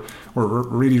turnovers were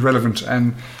really relevant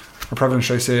and prevalent,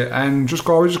 should I say. And just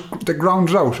they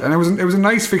grounded out, and it was a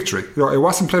nice victory. It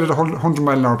wasn't played at a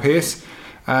 100-mile-an-hour pace.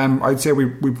 I'd say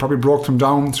we probably broke them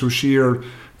down through sheer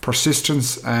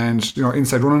persistence and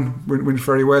inside running went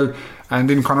very well, and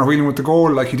then Conor Whelan with the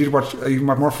goal, like he did what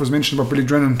Murphy was mentioning about Billy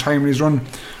Drennan timing his run.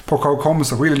 Puck out comes,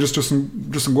 so Whelan just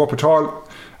doesn't go up at all,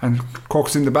 and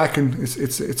Cork's in the back, and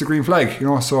it's a green flag,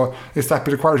 so it's that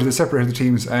bit of quality that separated the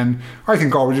teams. And I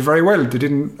think Galway did very well. They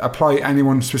didn't apply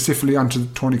anyone specifically onto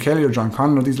Tony Kelly or John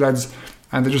Conlon or these lads,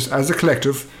 and they just, as a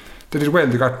collective, they did well.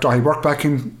 They got Dahi Burke back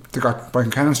in, they got Brian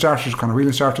Cannon started, Conor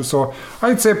Whelan started, so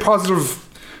I'd say positive.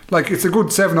 Like, it's a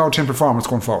good 7 out of 10 performance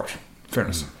going forward.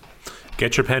 Fairness.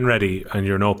 Get your pen ready and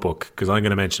your notebook, because I'm going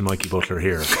to mention Mikey Butler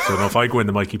here. So I don't know if I go in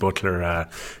the Mikey Butler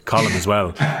column as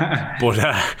well. But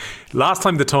last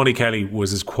time that Tony Kelly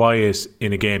was as quiet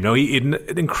in a game. Now, he had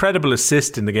an incredible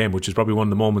assist in the game, which is probably one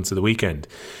of the moments of the weekend.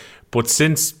 But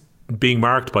since being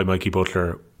marked by Mikey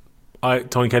Butler,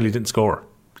 Tony Kelly didn't score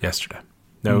yesterday.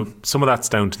 Now, some of that's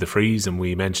down to the freeze, and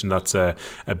we mentioned that's a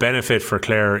benefit for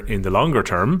Clare in the longer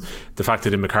term. The fact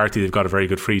that in McCarthy they've got a very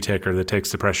good free taker that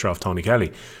takes the pressure off Tony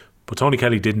Kelly. But Tony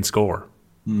Kelly didn't score.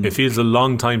 It feels a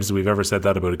long time since we've ever said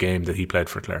that about a game that he played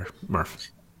for Clare. Murph.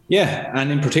 Yeah,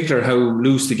 and in particular how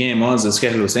loose the game was, as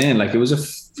Skettle was saying. Like, it was a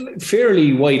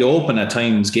fairly wide open at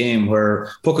times game where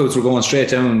puckouts were going straight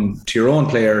down to your own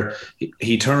player.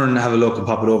 He turned, have a look, and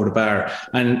pop it over the bar.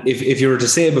 And if you were to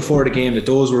say before the game that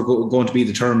those were going to be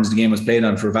the terms the game was played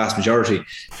on for a vast majority,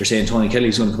 you're saying Tony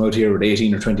Kelly's going to come out here with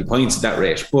 18 or 20 points at that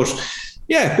rate. But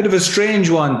yeah, a bit of a strange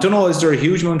one. Don't know, is there a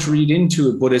huge amount to read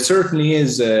into it, but it certainly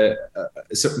is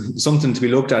something to be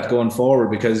looked at going forward,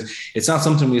 because it's not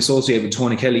something we associate with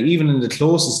Tony Kelly. Even in the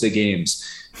closest of games,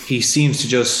 he seems to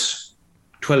just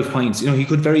 12 points. He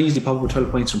could very easily pop up with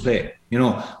 12 points from play.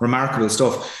 Remarkable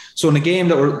stuff. So in a game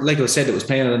that were, like I said, it was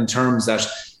playing in terms that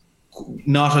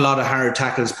not a lot of hard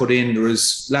tackles put in. There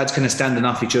was lads kind of standing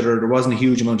off each other. There wasn't a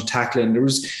huge amount of tackling.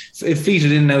 It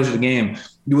fleeted in and out of the game.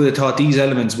 You would have thought these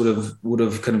elements would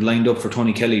have kind of lined up for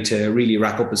Tony Kelly to really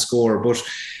rack up a score. But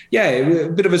yeah, a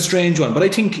bit of a strange one. But I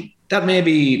think that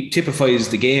maybe typifies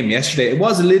the game yesterday. It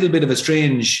was a little bit of a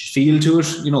strange feel to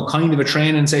it, kind of a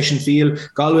training session feel.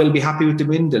 Galway will be happy with the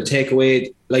win. They'll take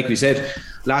away, like we said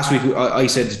last week, I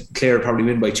said Clare probably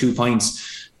win by 2 points.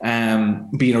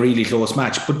 Being a really close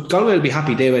match, but Galway will be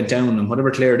happy they went down, and whatever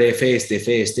Clare they faced,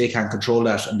 they can't control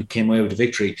that, and they came away with the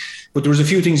victory. But there was a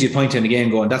few things you'd point in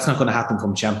again going, that's not going to happen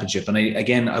come championship. And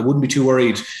I wouldn't be too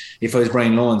worried if I was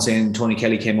Brian Lohan saying Tony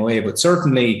Kelly came away, but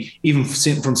certainly even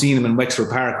from seeing him in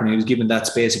Wexford Park when he was given that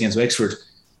space against Wexford,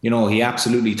 he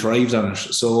absolutely thrives on it.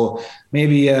 So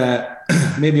maybe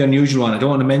unusual one. I don't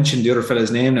want to mention the other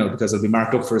fella's name now because I'll be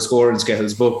marked up for a score in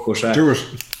Skettle's book, but do it.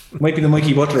 Might be the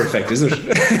Mikey Butler effect, is it?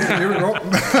 Here we go.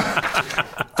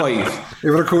 5.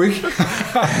 Give it a quick.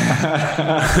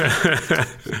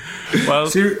 Well,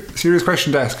 serious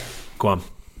question to ask. Go on.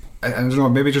 I don't know.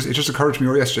 Maybe it just occurred to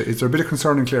me yesterday. Is there a bit of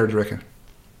concern in Clare, do you reckon?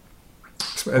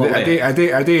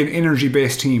 Are they an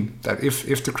energy-based team that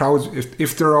if the crowds,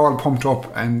 if they're all pumped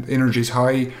up and energy's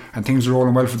high and things are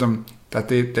rolling well for them, that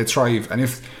they thrive, and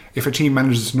if a team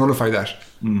manages to nullify that,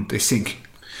 they sink?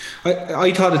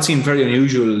 I thought it seemed very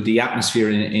unusual, the atmosphere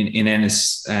in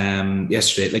Ennis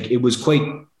yesterday. Like, it was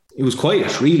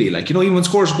quiet, really. Like, even when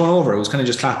scores were going over, it was kind of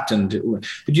just clapped.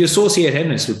 But you associate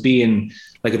Ennis with being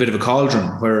like a bit of a cauldron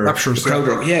where the crowd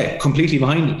are completely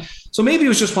behind it. So maybe it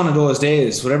was just one of those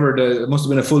days, it must have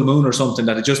been a full moon or something,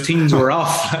 that things were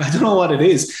off. I don't know what it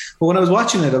is. But when I was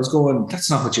watching it, I was going, that's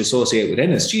not what you associate with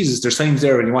Ennis. Jesus, there's times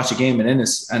there when you watch a game in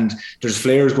Ennis and there's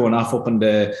flares going off up on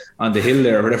the hill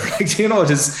there or whatever. It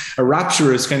is a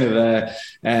rapturous kind of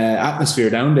atmosphere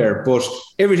down there. But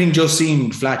everything just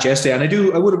seemed flat yesterday.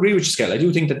 And I would agree with you, Skell. I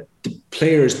do think that the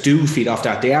players do feed off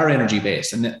that. They are energy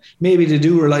based, and maybe they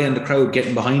do rely on the crowd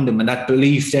getting behind them, and that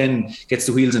belief then gets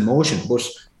the wheels in motion. But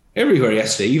everywhere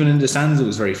yesterday, even in the stands, it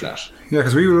was very flat. Yeah,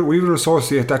 because we would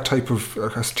associate that type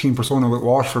of team persona with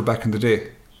Waterford back in the day.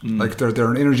 Like,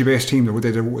 they're an energy based team.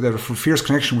 They have a fierce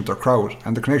connection with their crowd,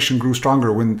 and the connection grew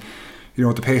stronger when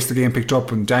the pace of the game picked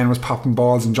up and Dan was popping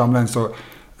balls and John Lennon. So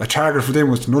a target for them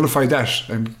was to nullify that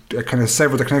and kind of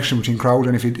sever the connection between crowd.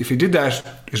 And if he did that,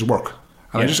 it'd work.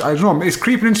 And I don't know, it's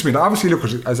creeping into me. Obviously, look,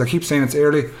 as I keep saying, it's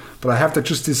early, but I have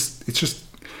that it's just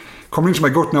coming into my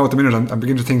gut now at the minute. I'm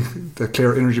beginning to think that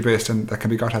Clare energy based, and that can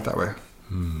be got at that way.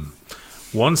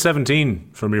 117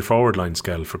 from your forward line,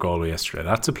 Skell, for Galway yesterday.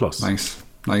 That's a plus. Nice.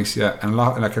 Nice, yeah, and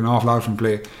an awful lot from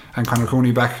play. And Conor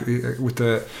Cooney back with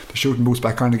the shooting boots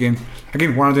back on again.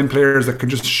 Again, one of them players that can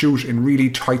just shoot in really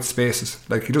tight spaces.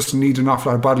 Like, he doesn't need an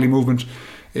awful lot of bodily movement,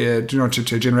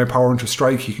 to generate power into a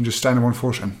strike. He can just stand on one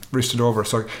foot and wrist it over.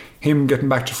 So him getting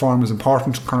back to form is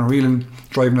important. Conor Whelan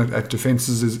driving at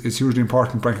defences is hugely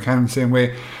important. Brian Cannon same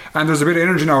way. And there's a bit of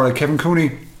energy now. Like Kevin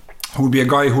Cooney, who would be a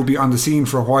guy who would be on the scene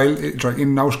for a while, in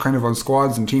and out kind of on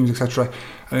squads and teams, etc.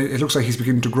 And it looks like he's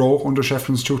beginning to grow under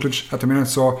Shefflin's tutelage at the minute.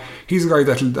 So he's a guy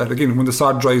that again, when the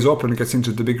sod dries up and it gets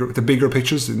into the bigger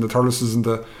pitches in the Thurleses and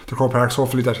the Croke Parks,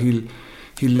 hopefully that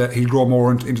he'll grow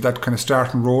more into that kind of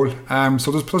starting role.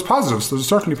 So there's positives. There's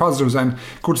certainly positives, and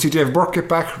good to see Dave Burke get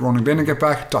back, Ronan Glennon get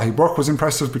back. Dahi Burke was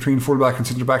impressive between fullback and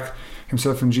centre back.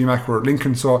 Himself and GMAC were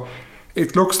Lincoln. So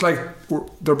it looks like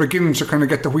they're beginning to kind of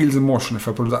get the wheels in motion, if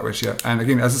I put it that way. Yeah. And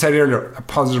again, as I said earlier, a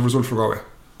positive result for Galway.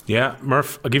 Yeah,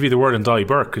 Murph, I'll give you the word on Dahi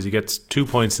Burke because he gets 2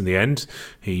 points in the end.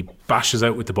 He bashes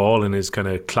out with the ball in his kind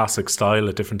of classic style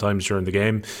at different times during the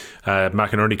game.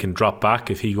 McInerney can drop back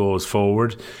if he goes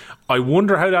forward. I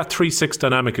wonder how that 3-6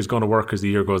 dynamic is going to work as the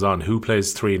year goes on. Who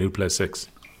plays 3 and who plays 6?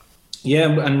 Yeah,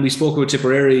 and we spoke about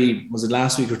Tipperary, was it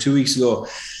last week or 2 weeks ago,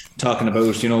 talking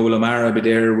about, will O'Mara be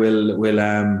there, will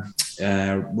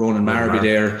Ronan Mara be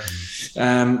there.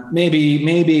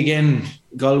 Maybe again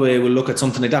Galway will look at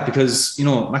something like that because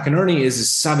McInerney is a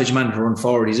savage man to run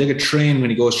forward. He's like a train when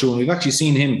he goes through, and we've actually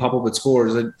seen him pop up with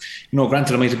scores.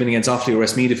 Granted, it might have been against Offaly or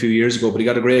Westmeath a few years ago, but he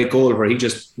got a great goal where he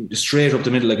just straight up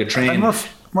the middle like a train.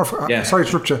 Murph, yeah. Sorry to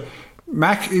interrupt you.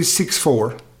 Mac is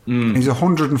 6'4", and he's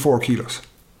 104 kilos.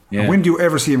 Yeah. And when do you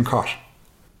ever see him caught?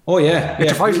 Oh yeah,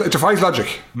 it defies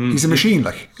logic. He's a machine,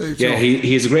 like. Yeah,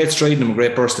 he has a great stride and a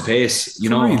great burst of pace,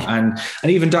 and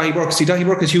even Dahi Burke. See, Dahi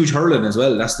Burke is huge hurling as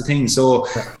well. That's the thing. So,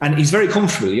 and he's very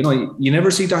comfortable. You never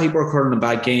see Dahi Burke hurling a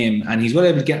bad game, and he's well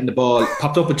able to get in the ball.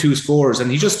 Popped up with 2 scores,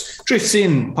 and he just drifts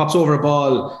in, pops over a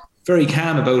ball. Very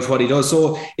calm about what he does.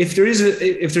 So if there's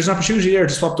an opportunity there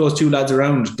to swap those 2 lads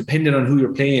around, depending on who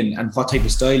you're playing and what type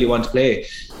of style you want to play,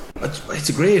 it's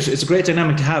a great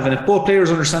dynamic to have. And if both players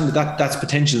understand that's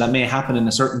potential that may happen in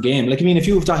a certain game, like if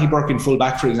you have Dahi Burke in full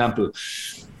back, for example,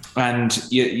 and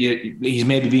he's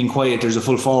maybe being quiet, there's a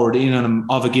full forward in on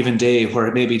him of a given day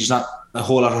where maybe there's not a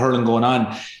whole lot of hurling going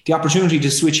on, the opportunity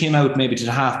to switch him out maybe to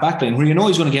the half back line where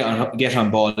he's going to get on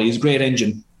ball. He's a great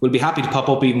engine. Will be happy to pop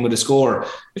up even with a score.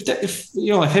 If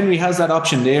Henry has that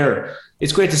option there,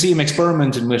 it's great to see him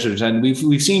experimenting with it. And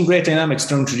we've seen great dynamics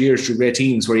through the years through great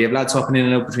teams where you have lads swapping in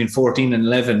and out between 14 and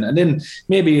 11, and then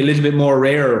maybe a little bit more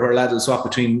rare where lads will swap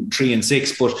between 3 and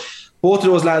 6. But both of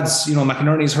those lads,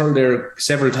 McInerney's hurled there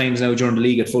several times now during the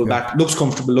league at full back. Looks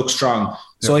comfortable, looks strong.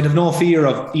 So I'd have no fear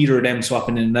of either of them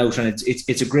swapping in and out, and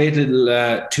it's a great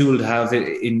little tool to have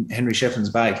in Henry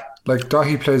Shefflin's bag. Like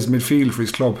Dahi plays midfield for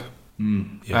his club.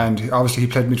 And obviously he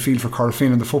played midfield for Carl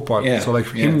Finn in the football. So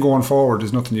him going forward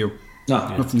is nothing new.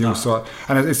 Nothing new. So,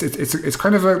 and it's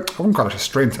kind of I wouldn't call it a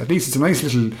strength. At least it's a nice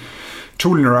little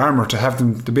tool in your armour to have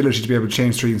the ability to be able to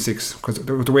change 3 and 6 because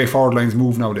the way forward lines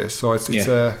move nowadays. So it's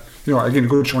again,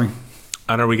 good showing.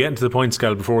 And are we getting to the point,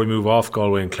 Scal, before we move off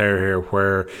Galway and Clare here,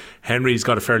 where Henry's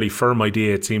got a fairly firm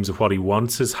idea, it seems, of what he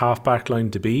wants his half-back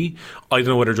line to be? I don't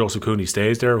know whether Joseph Cooney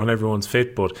stays there when everyone's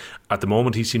fit, but at the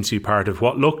moment he seems to be part of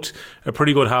what looked a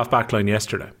pretty good half-back line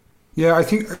yesterday. Yeah, I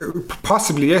think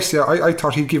possibly, yes. Yeah, I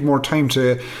thought he'd give more time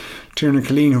to Tiernan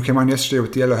Killeen, who came on yesterday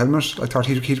with the yellow helmet. I thought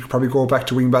he'd probably go back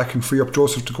to wing back and free up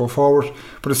Joseph to go forward.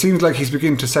 But it seems like he's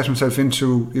beginning to set himself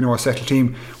into a settled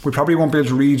team. We probably won't be able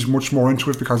to read much more into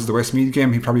it because of the Westmeath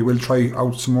game. He probably will try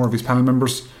out some more of his panel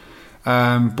members.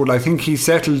 But I think he's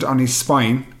settled on his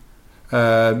spine,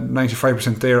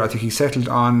 95% there. I think he's settled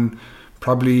on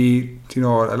probably a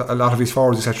lot of his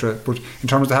forwards, etc. But in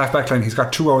terms of the half back line, he's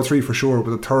got 2 out of 3 for sure.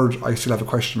 But the third, I still have a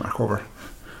question mark over.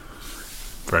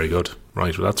 Very good.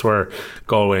 Right, well that's where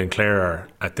Galway and Clare are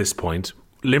at this point.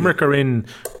 Limerick are in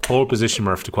pole position,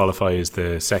 Murph, to qualify as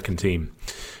the second team.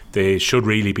 They should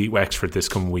really beat Wexford this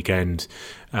coming weekend.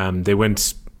 They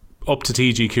went up to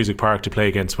TG Cusack Park to play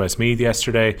against Westmeath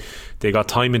yesterday. They got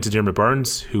time into Dermot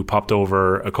Byrnes, who popped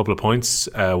over a couple of points,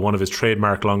 one of his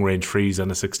trademark long range frees and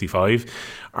a 65.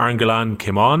 Aaron Gillane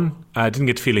came on, didn't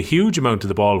get to feel a huge amount of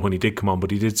the ball when he did come on,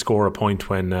 but he did score a point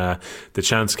when the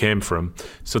chance came for him.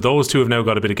 So those two have now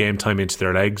got a bit of game time into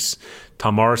their legs.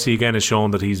 Tom Morrissey again has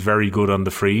shown that he's very good on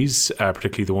the frees,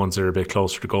 particularly the ones that are a bit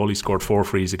closer to goal. He scored 4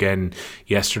 frees again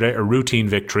yesterday, a routine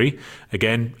victory,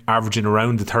 again averaging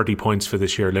around the 30 points for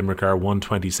this year. Limerick are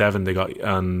 127 they got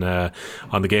on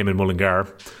the game in Mullingar,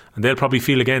 and they'll probably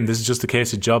feel again this is just a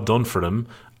case of job done for them,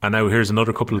 and now here's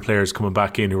another couple of players coming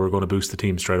back in who are going to boost the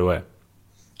team straight away.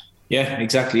 Yeah,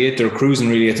 exactly it. They're cruising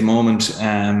really at the moment.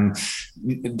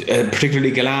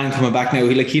 Particularly Gillane coming back now.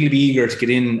 He'll be eager to get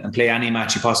in and play any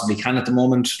match he possibly can at the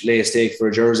moment, lay a stake for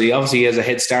a jersey. Obviously, he has a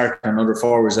head start on other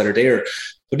forwards that are there.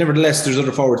 But nevertheless, there's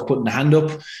other forwards putting the hand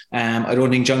up. I don't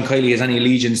think John Kiley has any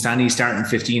allegiance to any starting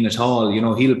 15 at all.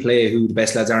 He'll play who the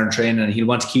best lads are in training, and he'll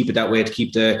want to keep it that way to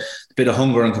keep the bit of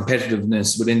hunger and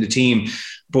competitiveness within the team.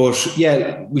 But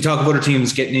yeah, we talk of other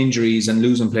teams getting injuries and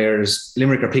losing players.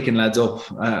 Limerick are picking lads up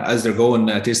as they're going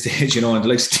at this stage, and the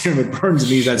likes of Diarmaid Byrnes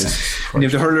and these lads. And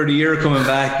if the hurler of the year coming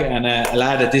back, and a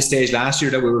lad at this stage last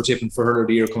year that we were tipping for hurler of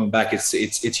the year coming back, it's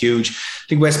huge. I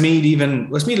think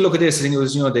Westmeath look at this. I think it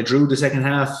was they drew the second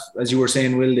half, as you were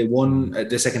saying, Will. They won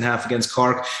the second half against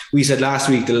Cork. We said last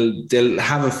week they'll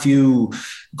have a few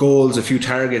goals, a few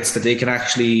targets that they can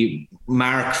actually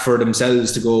mark for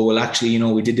themselves to go, well, actually,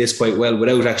 we did this quite well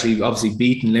without actually obviously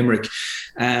beating Limerick.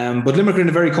 But Limerick are in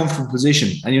a very comfortable position.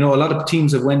 And, a lot of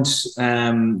teams have went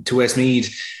to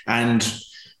Westmeath and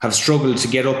have struggled to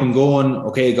get up and going.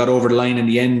 Okay, got over the line in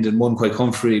the end and won quite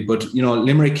comfortably. But,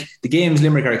 Limerick, the games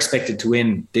Limerick are expected to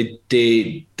win,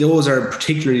 those are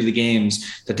particularly the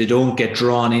games that they don't get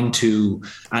drawn into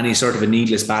any sort of a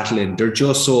needless battle in. They're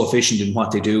just so efficient in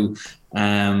what they do.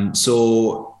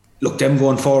 So look, them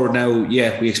going forward now,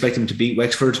 yeah, we expect them to beat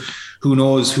Wexford. Who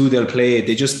knows who they'll play?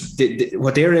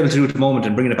 What they're able to do at the moment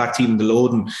and bringing it back to even the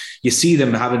loading, you see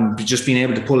them having just been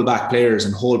able to pull back players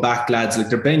and hold back lads. Like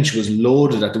their bench was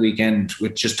loaded at the weekend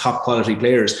with just top quality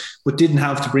players, but didn't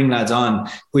have to bring lads on,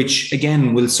 which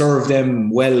again will serve them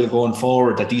well going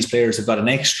forward, that these players have got an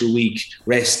extra week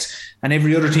rest. And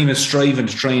every other team is striving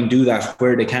to try and do that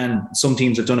where they can. Some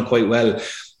teams have done it quite well.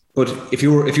 But if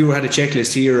you had a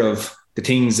checklist here of the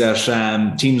things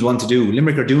that teams want to do,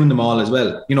 Limerick are doing them all as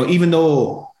well. Even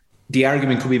though the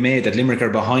argument could be made that Limerick are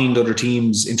behind other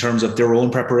teams in terms of their own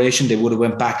preparation, they would have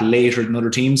went back later than other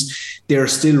teams. They're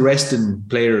still resting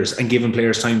players and giving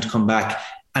players time to come back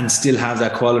and still have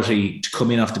that quality to come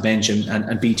in off the bench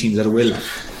and beat teams at a will.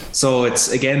 So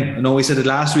it's, again, I know we said it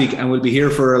last week, and we'll be here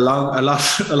for a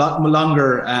lot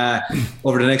longer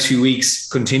over the next few weeks,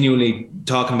 continually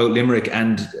talking about Limerick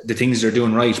and the things they're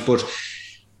doing right. But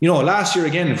last year,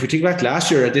 again, if we take back to last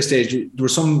year at this stage, there were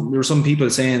some people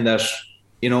saying that,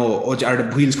 are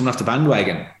the wheels coming off the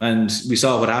bandwagon? And we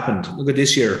saw what happened. Look at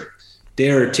this year.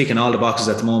 They're ticking all the boxes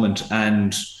at the moment,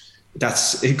 and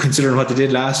that's, considering what they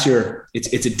did last year,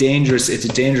 it's a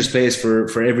dangerous place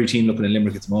for every team looking at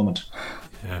Limerick at the moment.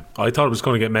 Yeah, I thought it was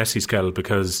going to get messy, Skell,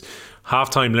 because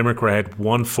half-time Limerick were ahead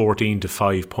 114 to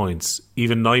 5 points.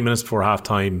 Even 9 minutes before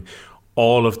half-time,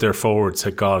 all of their forwards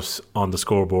had got on the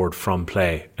scoreboard from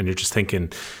play, and you're just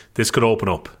thinking this could open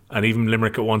up. And even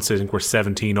Limerick at one stage, I think, were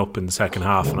 17 up in the second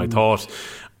half, and I thought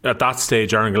at that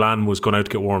stage Aaron Gillane was going out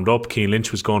to get warmed up, Cian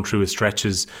Lynch was going through his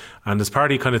stretches, and there's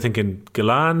party kind of thinking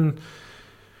Gillane,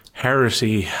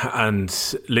 Herity and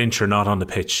Lynch are not on the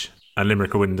pitch, and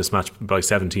Limerick are winning this match by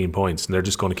 17 points, and they're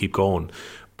just going to keep going.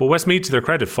 But Westmeath, to their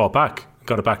credit, fought back,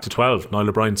 got it back to 12. Niall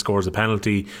O'Brien scores a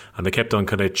penalty, and they kept on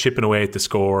kind of chipping away at the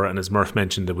score, and as Murph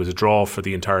mentioned, it was a draw for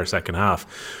the entire second half.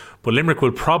 But Limerick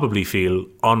will probably feel,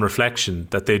 on reflection,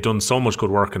 that they'd done so much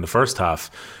good work in the first half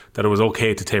that it was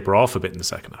okay to taper off a bit in the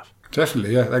second half.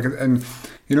 Definitely, yeah. And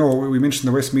we mentioned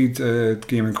the Westmeath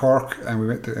game in Cork, and we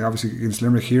went obviously against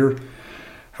Limerick here.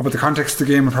 How about the context of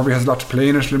the game? It probably has a lot to play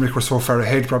in it. Limerick were so far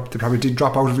ahead, they probably did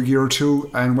drop out of a gear or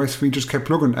two, and Westmeath just kept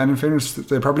plugging. And in fairness,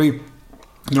 they probably,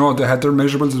 they had their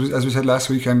measurables, as we said last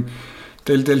week, and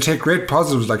they'll take great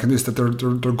positives like in this, that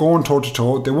they're going toe to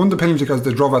toe. They won the penalty because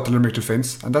they drove at the Limerick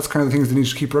defence, and that's kind of the things they need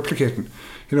to keep replicating.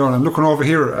 And I'm looking over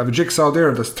here, I have a jigsaw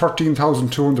there that's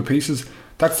 13,200 pieces.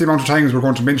 That's the amount of times we're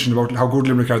going to mention about how good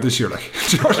Limerick are this year. Like,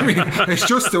 do you know what I mean? It's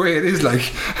just the way it is. Like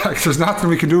there's nothing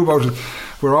we can do about it.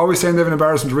 We're always saying they've an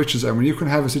embarrassment of riches, and when you can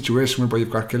have a situation whereby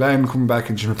you've got Gillane coming back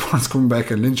and Diarmaid Byrnes coming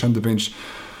back and Lynch on the bench,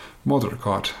 mother of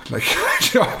God, like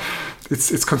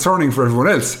it's concerning for everyone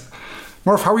else.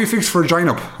 Murph, how are you fixed for a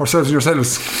join-up, ourselves and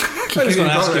yourselves? I was going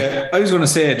to ask you. I was going to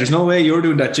say, there's no way you're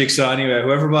doing that jigsaw anyway.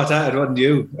 Whoever bought that, it wasn't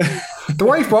you. The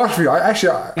wife bought it for you.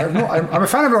 I'm a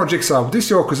fan of our jigsaw, but this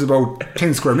yoke is about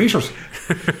 10 square metres.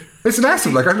 It's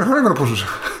massive. Like, where am I going to put it?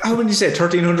 How many did you say?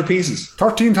 1,300 pieces?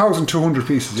 13,200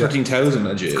 pieces. 13,000,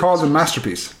 yeah. It's called a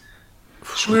masterpiece.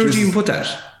 Where would you even put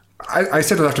that? I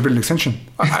said I'd have to build an extension.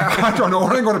 I don't know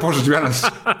where I'm going to put it, to be honest.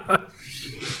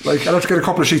 Like, I'd have to get a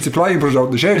couple of sheets of ply and put it out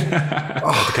in the shed.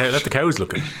 Let the cows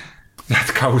look in. Yeah,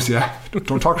 the cows, yeah.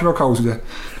 Don't talk about cows, yeah.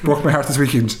 Broke my heart this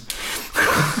weekend.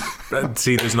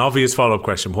 See, there's an obvious follow-up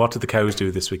question. What did the cows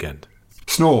do this weekend?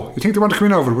 Snow. You think they want to come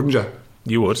in over it, wouldn't you?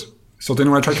 You would. So then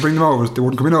when I tried to bring them over, they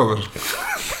wouldn't come in over it.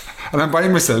 and I'm by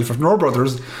myself. I've no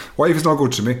brothers. Wife is not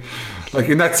good to me. Like,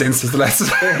 in that sense, is the lesson.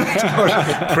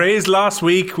 Praise last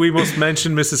week. We must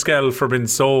mention Mrs. Skell for being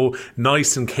so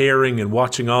nice and caring and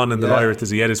watching on in the Lyrath as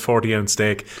he had his 40-ounce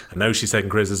steak, and now she's taking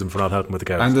criticism for not helping with the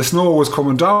cows. And the snow was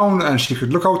coming down, and she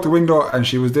could look out the window, and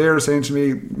she was there saying to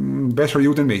me, better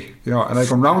you than me, you know. And I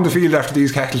come round the field after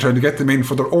these cattle trying to get them in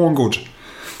for their own good.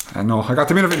 And no, I got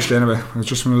them in eventually anyway. It was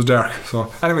just when it was dark.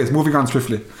 So anyways, moving on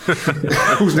swiftly.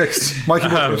 Who's next? Mikey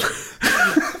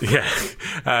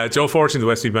Joe Fortune, the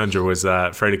Westmeath manager, was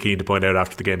fairly keen to point out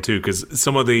after the game too, because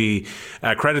some of the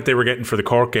credit they were getting for the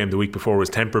Cork game the week before was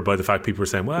tempered by the fact people were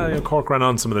saying, well, you know, Cork ran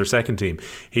on some of their second team.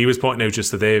 He was pointing out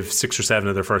just that they have 6 or 7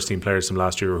 of their first team players from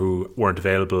last year who weren't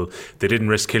available. They didn't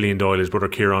risk Killian Doyle. His brother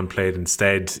Kieran played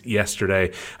instead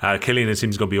yesterday. Killian, it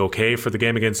seems, going to be okay for the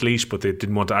game against Laois, but they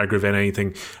didn't want to aggravate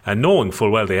anything, and knowing full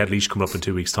well they had Laois coming up in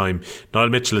 2 weeks' time. Niall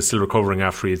Mitchell is still recovering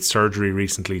after he had surgery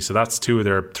recently, so that's 2 of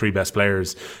their 3 best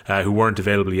players who weren't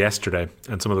available yesterday,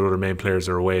 and some of their other main players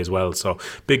are away as well. So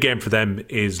big game for them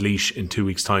is Laois in 2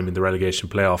 weeks' time in the relegation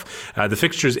playoff. The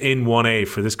fixtures in 1A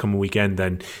for this coming weekend,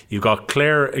 then you've got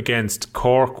Clare against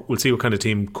Cork. We'll see what kind of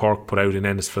team Cork put out in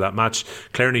Ennis for that match.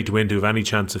 Clare need to win to have any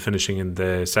chance of finishing in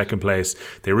the second place.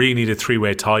 They really need a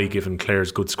 3-way tie given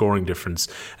Clare's good scoring difference.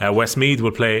 Westmeath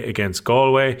will play against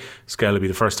Galway. Skell will be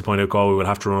the first to point out Galway will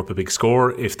have to run up a big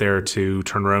score if they're to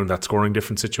turn around that scoring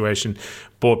difference situation,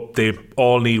 but they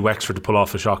all need Wexford to pull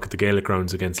off a shock at the Gaelic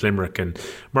grounds against Limerick. And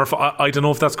Murph, I don't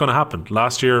know if that's going to happen.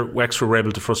 Last year Wexford were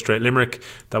able to frustrate Limerick.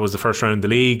 That was the first round of the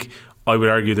league. I would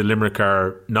argue that Limerick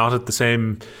are not at the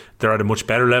same, they're at a much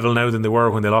better level now than they were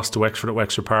when they lost to Wexford at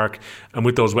Wexford Park. And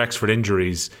with those Wexford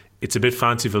injuries, it's a bit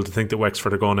fanciful to think that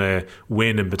Wexford are going to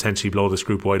win and potentially blow this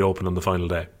group wide open on the final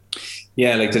day.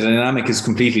 Yeah, like the dynamic is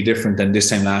completely different than this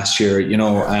time last year. You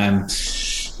know,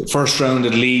 first round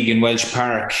of the league in Welsh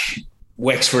Park,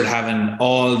 Wexford having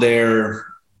all their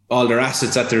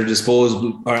assets at their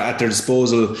disposal,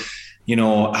 you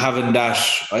know, having that,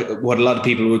 what a lot of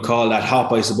people would call that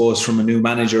hop, I suppose, from a new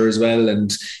manager as well.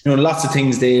 And, you know, lots of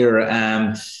things there.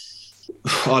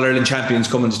 All-Ireland champions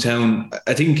coming to town.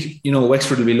 I think, you know,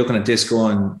 Wexford will be looking at this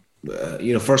going,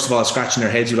 you know, first of all, scratching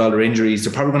their heads with all their injuries.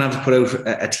 They're probably going to have to put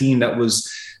out a team that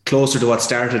was closer to what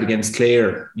started against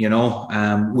Clare, you know,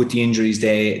 with the injuries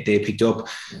they picked up.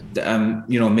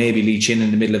 You know, maybe Lee Chin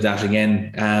in the middle of that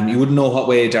again. You wouldn't know what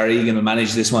way Darragh Egan will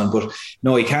manage this one, but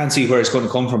no, you can't see where it's going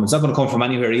to come from. It's not going to come from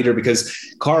anywhere either, because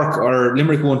Cork or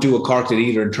Limerick won't do what Cork did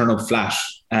either and turn up flat.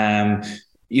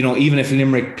 You know, even if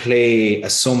Limerick play a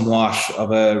somewhat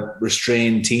of a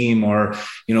restrained team or,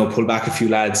 you know, pull back a few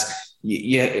lads,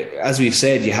 yeah, as we've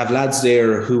said, you have lads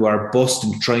there who are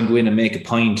busting to try and go in and make a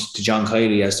point to John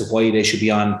Kiley as to why they should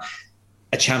be on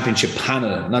a championship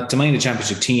panel, not to mind a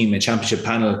championship team, a championship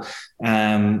panel.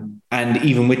 And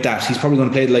even with that, he's probably going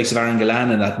to play the likes of Aaron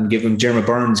Gillane and that and give him Jeremy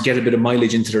Byrnes, get a bit of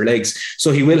mileage into their legs.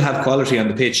 So he will have quality on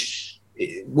the pitch.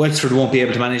 Wexford won't be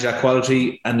able to manage that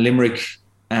quality, and Limerick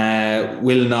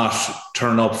will not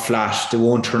turn up flat. They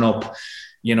won't turn up,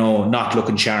 you know, not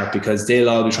looking sharp, because they'll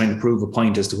all be trying to prove a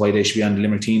point as to why they should be on the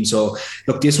Limerick team. So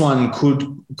look, this one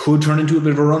could turn into a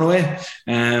bit of a runaway,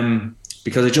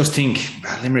 because I just think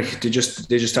Limerick, they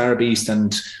just are a beast,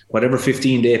 and whatever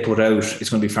 15 they put out, it's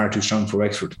going to be far too strong for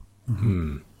Wexford.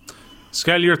 Mm-hmm.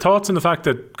 Skell, your thoughts on the fact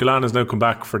that Gillane has now come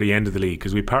back for the end of the league?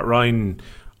 Because we Pat Ryan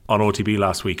on OTB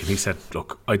last week, and he said,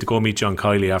 look, I had to go meet John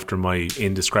Kiley after my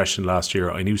indiscretion last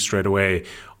year. I knew straight away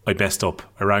I messed up.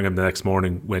 I rang him the next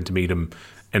morning, went to meet him,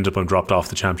 ended up on dropped off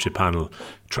the championship panel.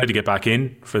 Tried to get back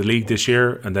in for the league this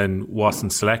year and then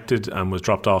wasn't selected and was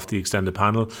dropped off the extended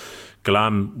panel.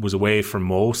 Gillane was away for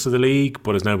most of the league,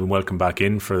 but has now been welcomed back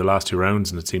in for the last 2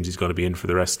 rounds, and it seems he's going to be in for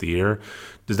the rest of the year.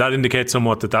 Does that indicate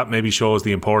somewhat that maybe shows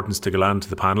the importance to Gillane to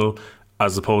the panel,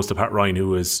 as opposed to Pat Ryan,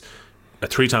 who is a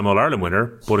 3-time All-Ireland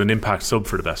winner, but an impact sub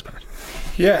for the best part?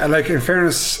 Yeah, like in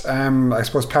fairness, I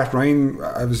suppose Pat Ryan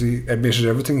obviously admitted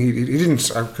everything. He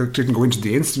didn't go into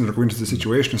the incident or go into the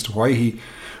situation as to why he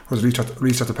was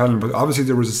released at the panel, but obviously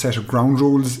there was a set of ground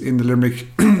rules in the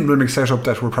Limerick setup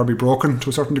that were probably broken to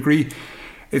a certain degree.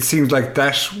 It seems like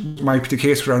that might be the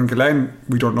case for Aaron Gillane.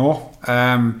 We don't know,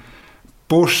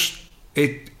 but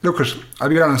I'll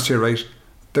be honest here, right?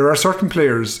 There are certain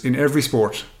players in every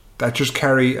sport that just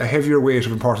carry a heavier weight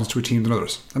of importance to a team than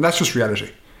others, and that's just reality.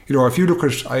 You know, if you look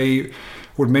at, I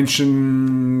would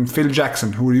mention Phil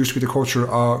Jackson, who used to be the coach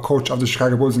of the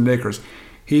Chicago Bulls and Lakers.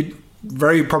 He'd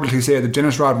very publicly say that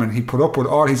Dennis Rodman, he put up with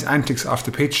all his antics off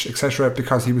the pitch, etc.,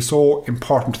 because he was so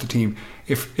important to the team.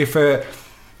 If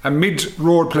a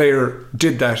mid-road player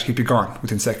did that, he'd be gone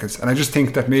within seconds. And I just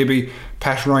think that maybe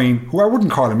Pat Ryan, who I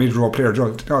wouldn't call a mid-road player,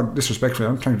 disrespectfully,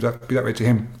 I'm trying to be that way to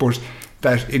him, but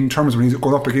that in terms of when he's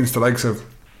going up against the likes of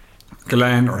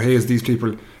Gillane or Hayes, these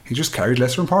people, he just carried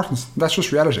lesser importance. That's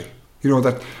just reality.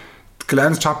 That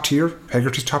Gillane's top tier,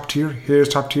 Hegarty's top tier, Hayes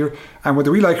top tier, and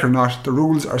whether we like it or not, the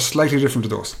rules are slightly different to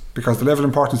those because the level of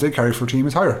importance they carry for a team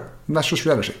is higher, and that's just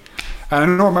reality.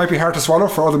 And I know it might be hard to swallow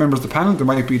for other members of the panel. There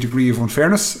might be a degree of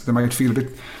unfairness. They might feel a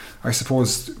bit, I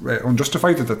suppose,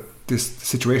 unjustified that this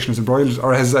situation is embroiled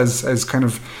or has kind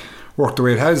of worked the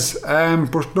way it has.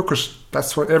 But look,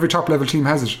 that's what every top level team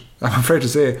has it. I'm afraid to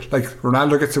say, like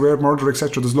Ronaldo gets away with murder,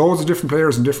 etc. There's loads of different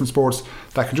players in different sports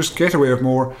that can just get away with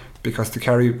more because they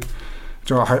carry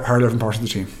a higher level part of the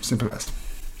team. Simple as.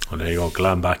 Well, there you go.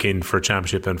 Gillane back in for a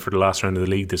championship and for the last round of the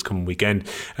league this coming weekend.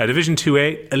 Division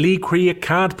 2A, a league where you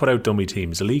can't put out dummy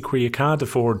teams, a league where you can't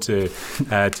afford to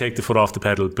take the foot off the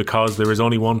pedal because there is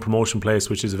only one promotion place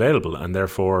which is available, and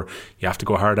therefore you have to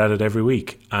go hard at it every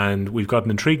week. And we've got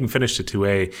an intriguing finish to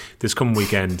 2A this coming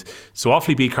weekend. So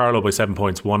Offaly beat Carlow by 7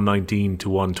 points, 119 to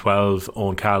 112.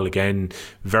 Owen Cal again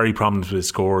very prominent with his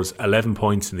scores, 11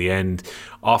 points in the end.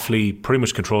 Offaly pretty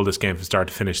much controlled this game from start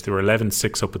to finish. They were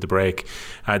 11-6 up at the break.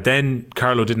 Then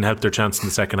Carlow didn't help their chance in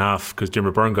the second half because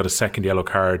Jimmer Byrne got a second yellow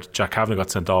card. Jack Kavanagh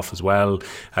got sent off as well.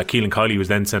 Keelan Kiley was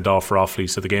then sent off for Offaly,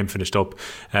 so the game finished up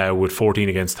with 14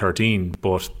 against 13.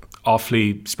 But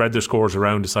Offaly spread their scores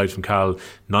around aside from Cal.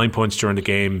 9 points during the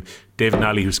game. David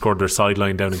Nally, who scored their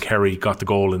sideline down in Kerry, got the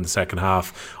goal in the second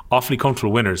half. Offaly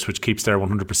comfortable winners, which keeps their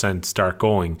 100% start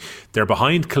going. They're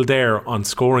behind Kildare on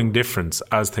scoring difference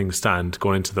as things stand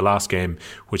going into the last game,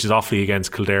 which is Offaly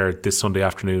against Kildare this Sunday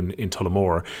afternoon in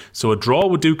Tullamore. So a draw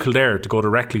would do Kildare to go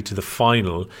directly to the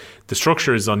final. The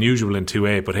structure is unusual in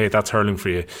 2A, but hey, that's hurling for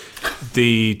you.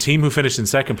 The team who finished in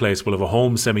second place will have a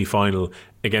home semi-final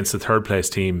against the third place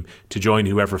team to join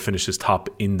whoever finishes top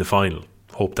in the final.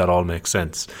 Hope that all makes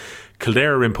sense.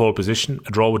 Kildare are in pole position.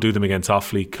 A draw would do them against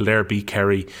Offaly. Kildare beat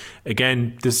Kerry.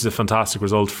 Again, this is a fantastic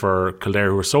result for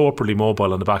Kildare, who are so upwardly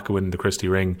mobile on the back of winning the Christie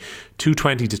Ring.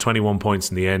 220 to 21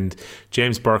 points in the end.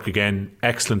 James Burke again,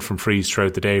 excellent from frees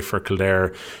throughout the day for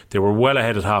Kildare. They were well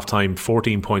ahead at half time,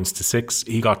 14 points to 6.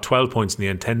 He got 12 points in the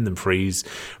end, 10 of them frees.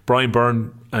 Brian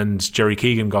Byrne and Jerry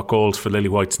Keegan got goals for Lily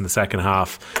Whites in the second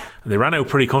half. And they ran out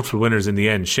pretty comfortable winners in the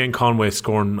end. Shane Conway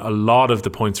scoring a lot of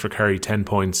the points for Kerry, 10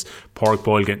 points. Pádraig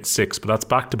Boyle getting 6. But that's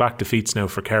back-to-back defeats now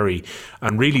for Kerry.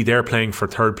 And really they're playing for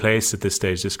third place at this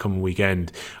stage this coming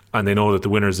weekend. And they know that the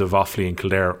winners of Offaly and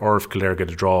Kildare, or if Kildare get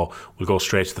a draw, will go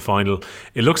straight to the final.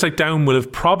 It looks like Down will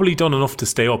have probably done enough to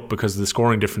stay up because of the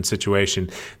scoring difference situation.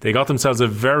 They got themselves a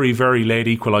very, very late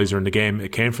equaliser in the game.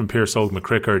 It came from Pierce Old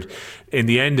McCrickard. In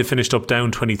the end, it finished up Down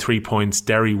 23 points.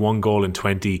 Derry 1 goal in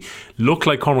 20. Looked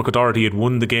like Cormac O'Doherty had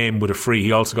won the game with a free.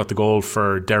 He also got the goal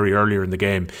for Derry earlier in the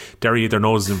game. Derry had their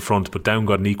noses in front, but Down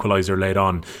got an equaliser late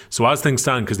on. So as things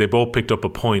stand, because they both picked up a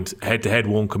point, head-to-head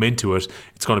won't come into it.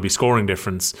 It's going to be scoring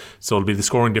difference. So it'll be the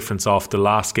scoring difference off the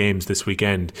last games this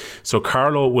weekend. So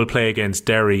Carlow will play against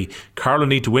Derry. Carlow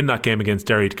need to win that game against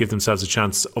Derry to give themselves a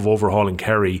chance of overhauling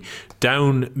Kerry.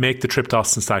 Down make the trip to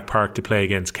Austin Stack Park to play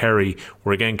against Kerry,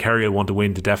 where again Kerry will want to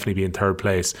win to definitely be in third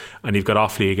place. And you've got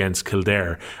Offaly against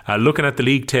Kildare. Looking at the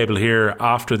league table here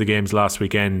after the games last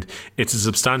weekend, it's a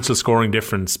substantial scoring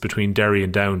difference between Derry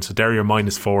and Down. So Derry are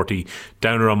minus 40,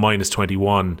 Down are on minus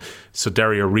 21. So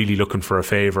Derry are really looking for a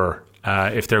favour.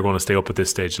 If they're going to stay up at this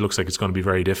stage. It looks like it's going to be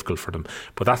very difficult for them,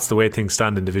 but that's the way things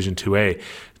stand in Division 2A.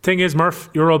 Thing is, Murph,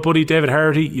 your old buddy David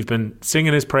Harity, you've been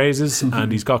singing his praises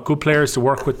and he's got good players to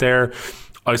work with there.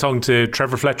 I was talking to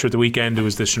Trevor Fletcher at the weekend, who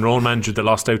was the Shinrone manager that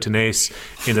lost out to Naas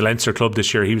in the Leinster club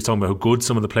this year. He was talking about how good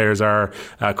some of the players are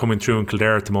coming through in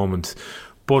Kildare at the moment.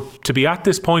 But to be at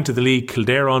this point of the league,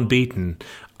 Kildare unbeaten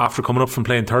after coming up from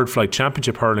playing third flight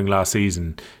championship hurling last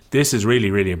season, this is really,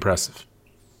 really impressive.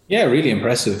 Yeah, really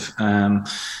impressive. And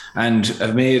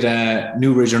have made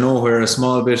Newbridge or Nowhere a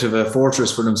small bit of a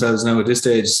fortress for themselves now at this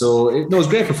stage. So it was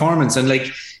great performance. And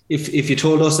like, if you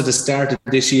told us at the start of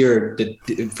this year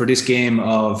that for this game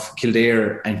of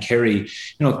Kildare and Kerry,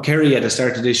 Kerry at the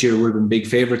start of this year would have been big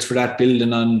favourites for that,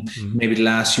 building on maybe the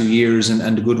last few years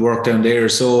and the good work down there.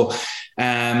 So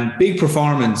big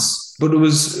performance, but it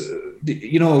was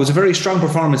a very strong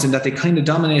performance in that they kind of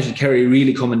dominated Kerry,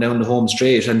 really coming down the home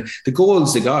straight. And the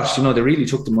goals they got, they really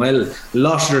took them well. A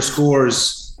lot of their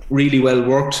scores really well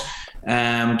worked.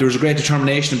 There was a great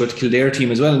determination about the Kildare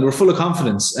team as well, and we're full of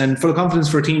confidence. And full of confidence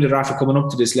for a team that after coming up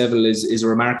to this level is a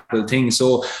remarkable thing.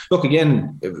 So look,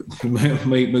 again,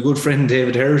 my good friend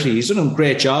David Herity, he's done a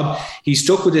great job. He's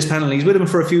stuck with this panel. He's with him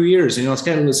for a few years.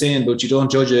 Skell was saying, but you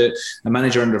don't judge a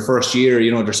manager in their first year,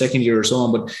 their second year or so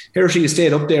on. But Herity has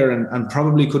stayed up there and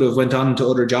probably could have went on to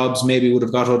other jobs, maybe would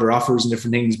have got other offers and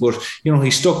different things. But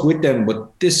he stuck with them.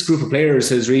 But this group of players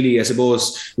has really, I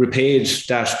suppose, repaid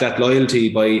that loyalty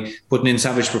by putting in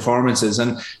savage performances.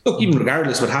 And look, even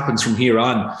regardless what happens from here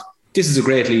on, this is a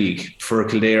great league for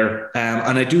Kildare.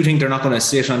 And I do think they're not going to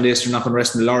sit on this, they're not going to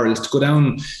rest in the laurels. To go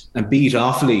down and beat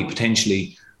Offaly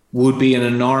potentially would be an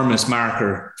enormous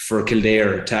marker for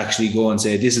Kildare to actually go and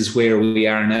say, this is where we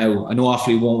are now. I know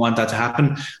Offaly won't want that to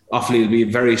happen. Offaly will be a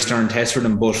very stern test for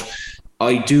them, but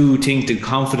I do think the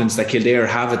confidence that Kildare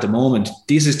have at the moment,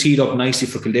 this is teed up nicely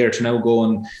for Kildare to now go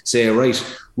and say, right,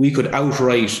 we could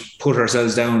outright put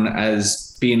ourselves down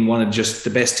as being one of just the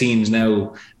best teams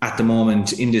now at the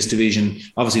moment in this division.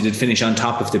 Obviously, they'd finish on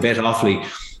top if they bet Offaly,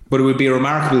 but it would be a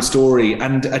remarkable story.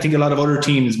 And I think a lot of other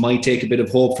teams might take a bit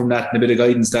of hope from that and a bit of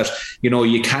guidance that,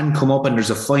 you can come up, and there's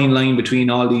a fine line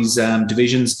between all these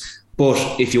divisions.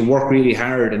 But if you work really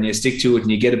hard and you stick to it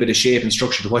and you get a bit of shape and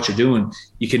structure to what you're doing,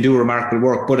 you can do remarkable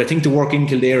work. But I think the work in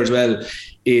Kildare as well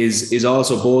is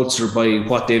also bolstered by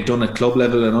what they've done at club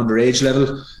level and underage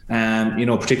level.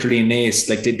 Particularly in Naas,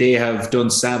 like they have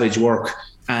done savage work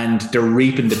and they're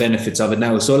reaping the benefits of it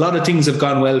now. So a lot of things have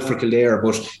gone well for Kildare,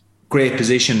 but great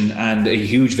position and a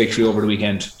huge victory over the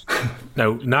weekend.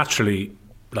 Now, naturally,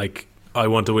 I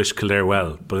want to wish Kildare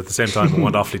well, but at the same time, I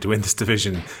want Offaly to win this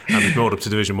division and be promoted up to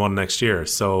Division 1 next year.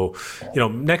 So,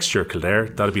 next year, Kildare,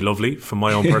 that'd be lovely from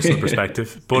my own personal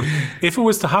perspective. But if it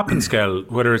was to happen, Skell,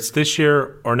 whether it's this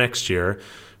year or next year,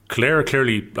 Kildare are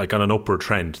clearly on an upward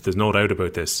trend. There's no doubt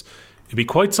about this. It'd be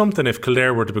quite something if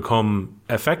Kildare were to become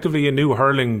effectively a new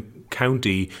hurling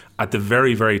county at the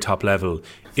very, very top level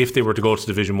if they were to go to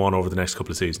Division 1 over the next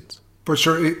couple of seasons. But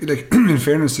sure, in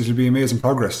fairness, it'll be amazing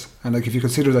progress. And if you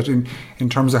consider that in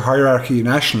terms of hierarchy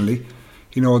nationally,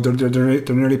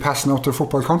 they're nearly passing out their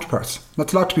football counterparts.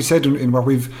 That's a lot to be said in what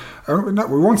we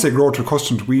won't say grow to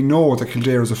accustomed. We know that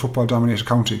Kildare is a football-dominated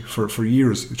county for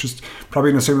years. It's just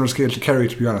probably on a similar scale to Kerry,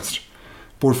 to be honest.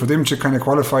 But for them to kind of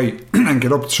qualify and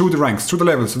get up through the ranks, through the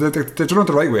levels, so they've done it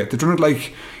the right way. They've done it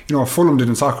like Fulham did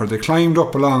in soccer. They climbed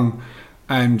up along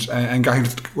and got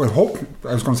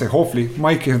into, hopefully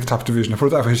might get into the top division. I put it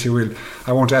that way, if you will.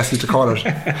 I won't ask you to call it.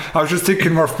 I was just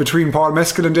thinking, Murph, between Paul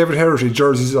Mescal and David Herity,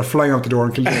 jerseys are flying out the door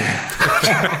in Kildare.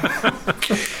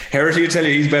 Herity will tell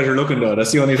you he's better looking though,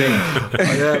 that's the only thing.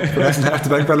 Yeah, but doesn't have the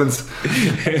bank balance.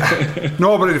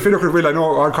 No, but if you look at Will, I know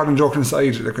all Colin joking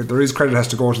aside, there is credit has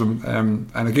to go to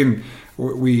them. And again,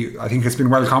 I think it's been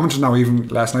well commented now, even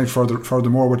last night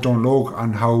furthermore with Don Logue,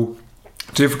 on how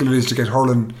difficult it is to get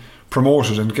hurling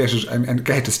promoted and get it and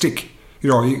get it to stick.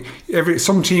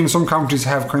 Some teams, some counties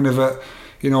have kind of a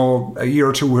year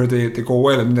or two where they go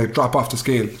well and they drop off the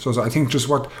scale. So I think just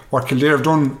what Kildare have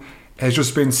done has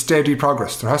just been steady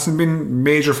progress. There hasn't been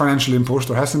major financial input,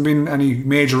 there hasn't been any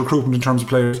major recruitment in terms of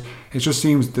players. It just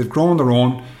seems they've grown their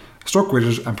own, stuck with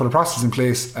it and put a process in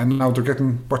place, and now they're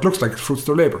getting what looks like fruits of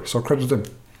their labour. So credit to them.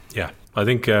 Yeah, I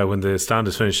think when the stand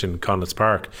is finished in Connaughts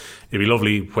Park, it'd be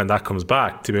lovely when that comes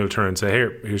back to be able to turn and say,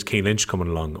 here's Keane Lynch coming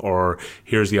along, or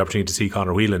here's the opportunity to see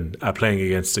Conor Whelan playing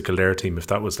against the Kildare team if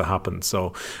that was to happen.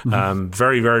 So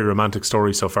very, very romantic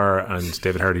story so far, and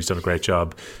David Hardy's done a great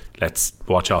job. Let's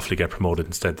watch Offaly get promoted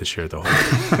instead this year though.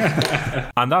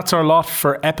 And that's our lot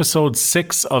for episode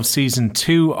 6 of season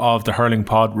 2 of the Hurling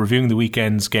Pod, reviewing the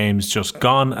weekend's games just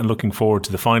gone and looking forward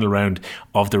to the final round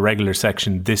of the regular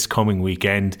section this coming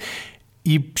weekend.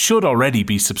 You should already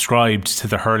be subscribed to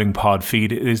the Hurling Pod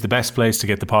feed. It is the best place to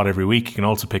get the pod every week. You can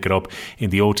also pick it up in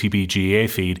the OTB GA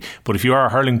feed. But if you are a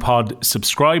Hurling Pod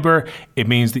subscriber, it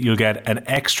means that you'll get an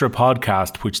extra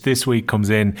podcast, which this week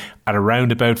comes in at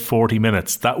around about 40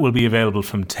 minutes. That will be available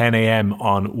from 10 a.m.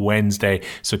 on Wednesday.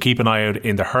 So keep an eye out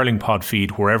in the Hurling Pod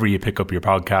feed wherever you pick up your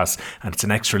podcasts. And it's an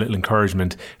extra little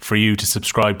encouragement for you to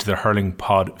subscribe to the Hurling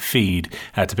Pod feed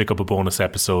to pick up a bonus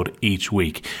episode each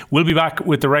week. We'll be back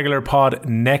with the regular pod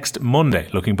next Monday,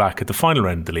 looking back at the final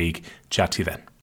round of the league. Chat to you then.